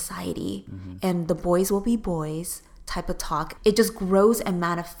our society. And the boys will be boys type of talk. It just grows and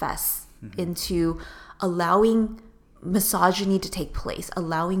manifests into allowing misogyny to take place,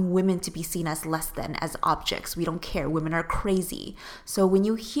 allowing women to be seen as less than, as objects. We don't care. Women are crazy. So when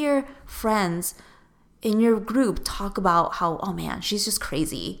you hear friends in your group talk about how, oh man, she's just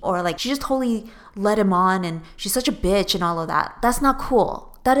crazy, or like she just totally led him on and she's such a bitch and all of that, that's not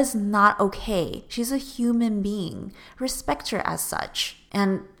cool. That is not okay. She's a human being. Respect her as such.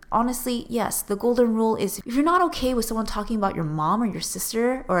 And honestly, yes, the golden rule is if you're not okay with someone talking about your mom or your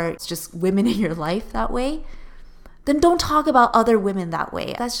sister, or it's just women in your life that way, then don't talk about other women that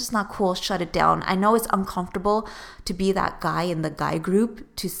way. That's just not cool. Shut it down. I know it's uncomfortable to be that guy in the guy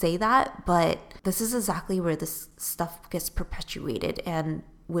group to say that, but this is exactly where this stuff gets perpetuated, and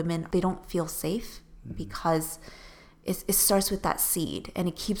women, they don't feel safe because it starts with that seed and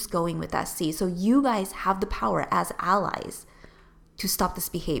it keeps going with that seed. So you guys have the power as allies to stop this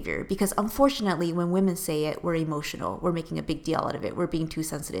behavior, because unfortunately when women say it, we're emotional, we're making a big deal out of it, we're being too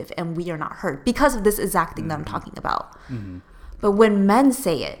sensitive, and we are not heard because of this exact thing that I'm talking about. But when men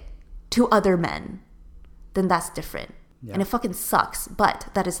say it to other men, then that's different. Yeah. And it fucking sucks, but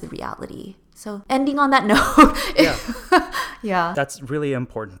that is the reality. So ending on that note, yeah. That's really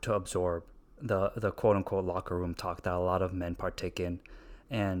important to absorb, the quote unquote locker room talk that a lot of men partake in.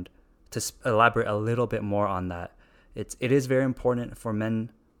 And to elaborate a little bit more on that, it is very important for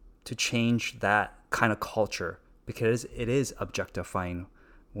men to change that kind of culture, because it is objectifying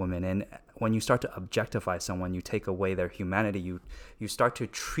women. And when you start to objectify someone, you take away their humanity. You start to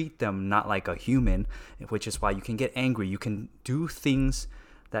treat them not like a human, which is why you can get angry. You can do things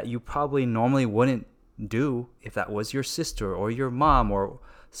that you probably normally wouldn't do if that was your sister or your mom or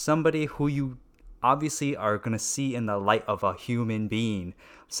somebody who you obviously are going to see in the light of a human being,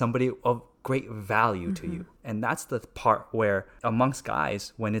 somebody of great value to you. And that's the part where amongst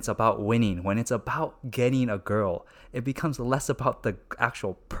guys, when it's about winning, when it's about getting a girl, it becomes less about the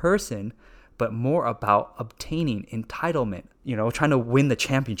actual person, but more about obtaining entitlement, trying to win the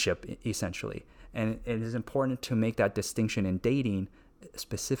championship essentially. And it is important to make that distinction in dating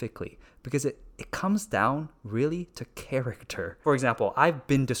specifically, because it comes down really to character. For example, I've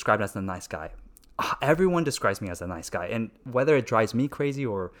been described as the nice guy. Everyone describes me as a nice guy, and whether it drives me crazy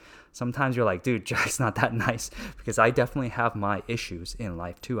or sometimes you're like, dude, Jack's not that nice, because I definitely have my issues in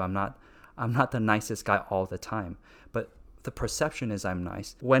life too. I'm not the nicest guy all the time, but the perception is I'm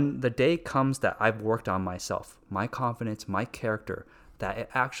nice. When the day comes that I've worked on myself, my confidence, my character, that it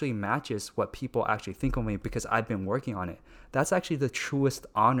actually matches what people actually think of me because I've been working on it, that's actually the truest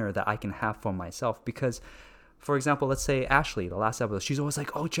honor that I can have for myself. Because for example, let's say Ashley, the last episode, she's always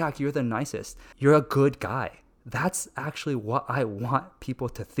like, oh, Jack, you're the nicest. You're a good guy. That's actually what I want people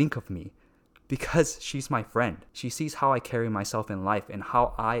to think of me, because she's my friend. She sees how I carry myself in life and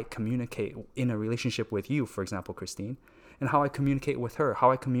how I communicate in a relationship with you, for example, Christine, and how I communicate with her, how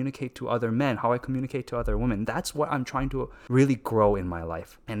I communicate to other men, how I communicate to other women. That's what I'm trying to really grow in my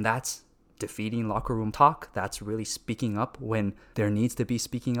life. And that's defeating locker room talk. That's really speaking up when there needs to be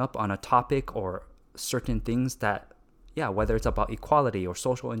speaking up on a topic or certain things that, whether it's about equality or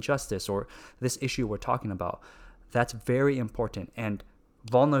social injustice or this issue we're talking about, that's very important. And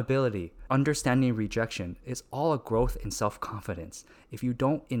vulnerability, understanding rejection is all a growth in self-confidence. If you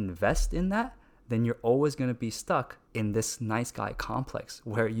don't invest in that, then you're always going to be stuck in this nice guy complex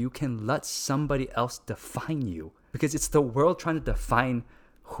where you can let somebody else define you, because it's the world trying to define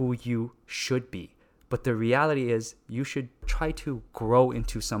who you should be. But the reality is you should try to grow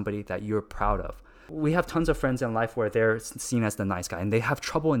into somebody that you're proud of. We have tons of friends in life where they're seen as the nice guy and they have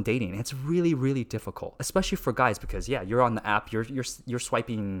trouble in dating. It's really, really difficult, especially for guys, because you're on the app, you're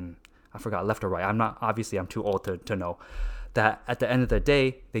swiping, I forgot, left or right. I'm too old to know that at the end of the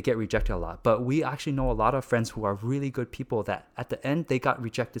day, they get rejected a lot. But we actually know a lot of friends who are really good people that at the end, they got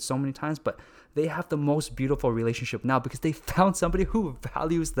rejected so many times, but they have the most beautiful relationship now because they found somebody who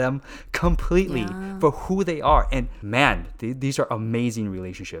values them completely for who they are. And man, these are amazing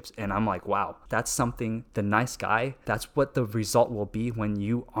relationships. And I'm like, wow, that's something, the nice guy, that's what the result will be when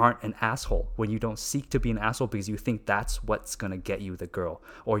you aren't an asshole, when you don't seek to be an asshole because you think that's what's going to get you the girl,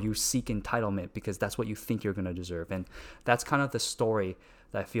 or you seek entitlement because that's what you think you're going to deserve. And that's kind of the story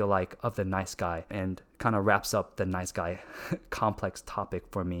that I feel like of the nice guy, and kind of wraps up the nice guy complex topic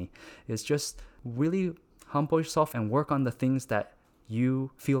for me. Is just really humble yourself and work on the things that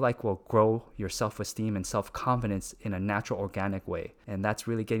you feel like will grow your self-esteem and self-confidence in a natural, organic way. And that's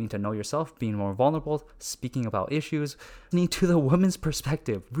really getting to know yourself, being more vulnerable, speaking about issues, listening to the woman's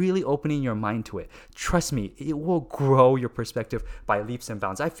perspective, really opening your mind to it. Trust me, it will grow your perspective by leaps and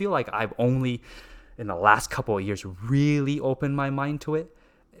bounds. I feel like I've only, in the last couple of years, really opened my mind to it.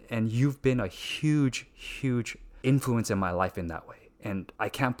 And you've been a huge, huge influence in my life in that way. And I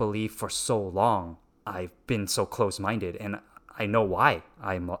can't believe for so long I've been so close-minded. And I know why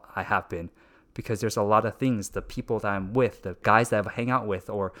I have been. Because there's a lot of things, the people that I'm with, the guys that I hang out with,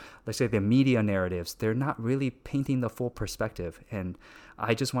 or let's say the media narratives, they're not really painting the full perspective. And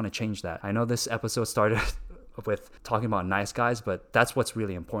I just want to change that. I know this episode started with talking about nice guys, but that's what's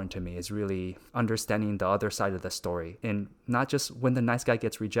really important to me, is really understanding the other side of the story. And not just when the nice guy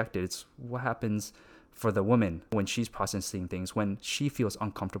gets rejected, it's what happens for the woman when she's processing things, when she feels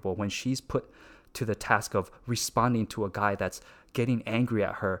uncomfortable, when she's put to the task of responding to a guy that's getting angry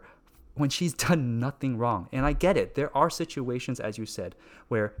at her when she's done nothing wrong. And I get it. There are situations, as you said,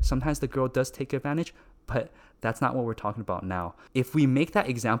 where sometimes the girl does take advantage, but that's not what we're talking about now. If we make that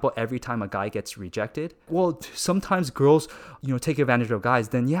example every time a guy gets rejected, well, sometimes girls, take advantage of guys,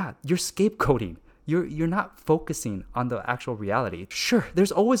 then you're scapegoating. You're not focusing on the actual reality. Sure,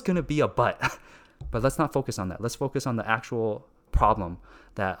 there's always going to be a but let's not focus on that. Let's focus on the actual problem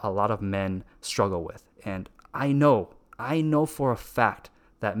that a lot of men struggle with. And I know for a fact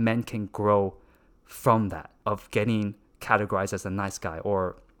that men can grow from that, of getting categorized as a nice guy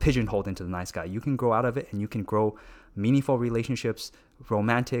or pigeonholed into the nice guy. You can grow out of it, and you can grow meaningful relationships,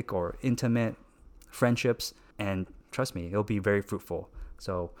 romantic or intimate friendships, and trust me, it'll be very fruitful.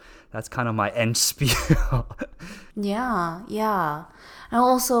 So that's kind of my end spiel. Yeah. I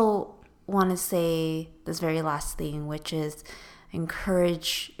also want to say this very last thing, which is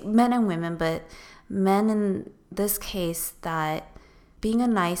encourage men and women, but men in this case, that being a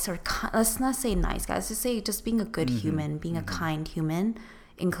nice or let's not say nice guys, just say just being a good human, being a kind human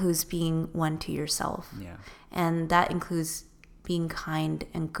includes being one to yourself. Yeah. And that includes being kind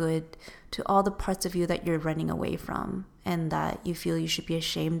and good to all the parts of you that you're running away from and that you feel you should be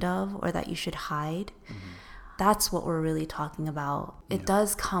ashamed of or that you should hide. That's what we're really talking about. It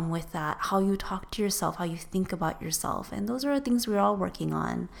does come with that, how you talk to yourself, how you think about yourself. And those are the things we're all working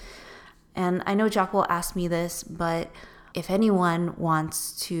on. And I know Jack will ask me this, but if anyone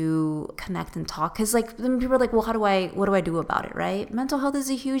wants to connect and talk, because like then people are like, well, what do I do about it, right? Mental health is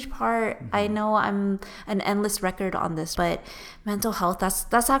a huge part. I know I'm an endless record on this, but mental health,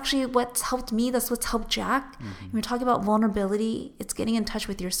 that's actually what's helped me. That's what's helped Jack. We're talking about vulnerability. It's getting in touch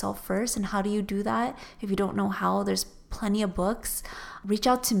with yourself first. And how do you do that? If you don't know how, there's plenty of books. Reach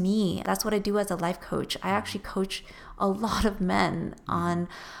out to me. That's what I do as a life coach. I actually coach a lot of men on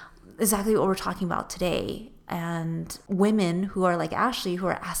exactly what we're talking about today. And women who are like Ashley, who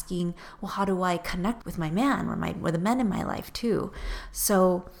are asking, well, how do I connect with my man or the men in my life too?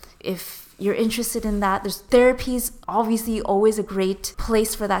 So if you're interested in that, there's therapies, obviously always a great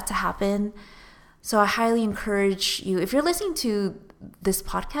place for that to happen. So I highly encourage you, if you're listening to this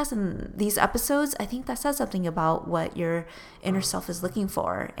podcast and these episodes, I think that says something about what your inner self is looking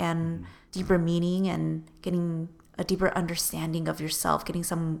for and deeper meaning and getting a deeper understanding of yourself, getting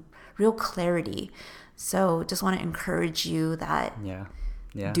some real clarity. So just want to encourage you that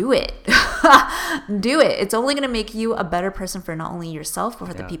do it. Do it. It's only going to make you a better person for not only yourself, but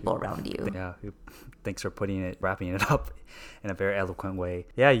for the people around you. Yeah. Thanks for wrapping it up in a very eloquent way.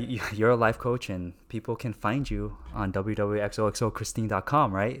 Yeah, you're a life coach, and people can find you on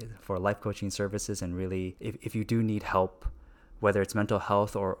www.xoxochristine.com, right? For life coaching services. And really, if you do need help, whether it's mental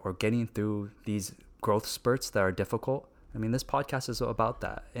health or getting through these growth spurts that are difficult, I mean, this podcast is about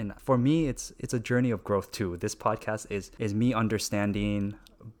that. And for me, it's a journey of growth too. This podcast is me understanding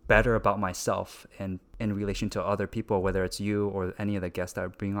better about myself and in relation to other people, whether it's you or any of the guests that I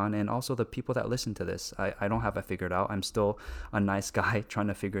bring on, and also the people that listen to this. I don't have it figured out. I'm still a nice guy trying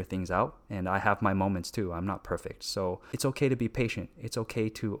to figure things out, and I have my moments too. I'm not perfect. So it's okay to be patient. It's okay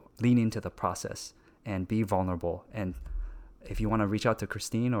to lean into the process and be vulnerable. And if you want to reach out to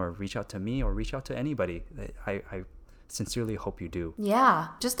Christine or reach out to me or reach out to anybody, I sincerely hope you do. Yeah,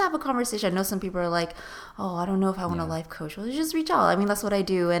 just to have a conversation. I know some people are like, oh, I don't know if I want a life coach. Well, just reach out. I mean, that's what I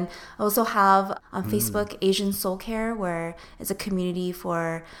do. And I also have on Facebook Asian Soul Care, where it's a community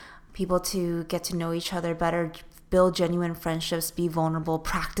for people to get to know each other better, build genuine friendships, be vulnerable,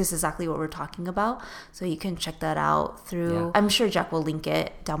 practice exactly what we're talking about. So you can check that out through, I'm sure Jack will link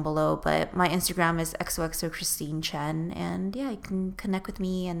it down below, but my Instagram is XOXO Christine Chen. And yeah, you can connect with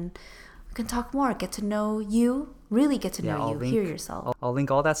me and we can talk more, get to know you, really get to know you, hear yourself. I'll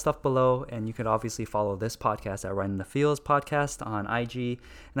link all that stuff below, and you can obviously follow this podcast at Right in the Feels Podcast on IG.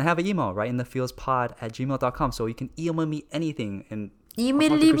 And I have an email, rightinthefeelspod@gmail.com, so you can email me anything. And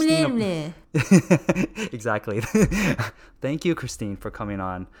exactly. Thank you, Christine, for coming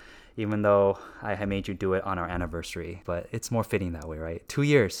on, even though I had made you do it on our anniversary. But it's more fitting that way, right?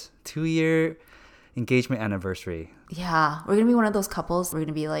 2-year engagement anniversary. Yeah, we're going to be one of those couples. We're going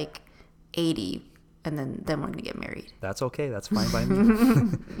to be like 80 and then we're going to get married. That's okay. That's fine by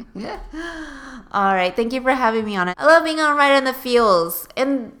me. All right. Thank you for having me on it. I love being on Right in the Feels.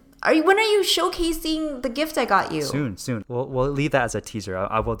 And when are you showcasing the gift I got you? Soon. We'll leave that as a teaser.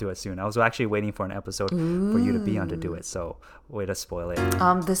 I will do it soon. I was actually waiting for an episode for you to be on to do it. So way to spoil it.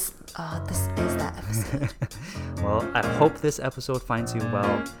 This is that episode. Well, I hope this episode finds you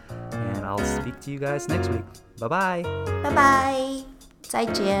well, and I'll speak to you guys next week. Bye-bye. Bye-bye. 再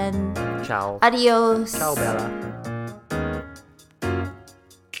见. Ciao. Adios. Ciao, Bella.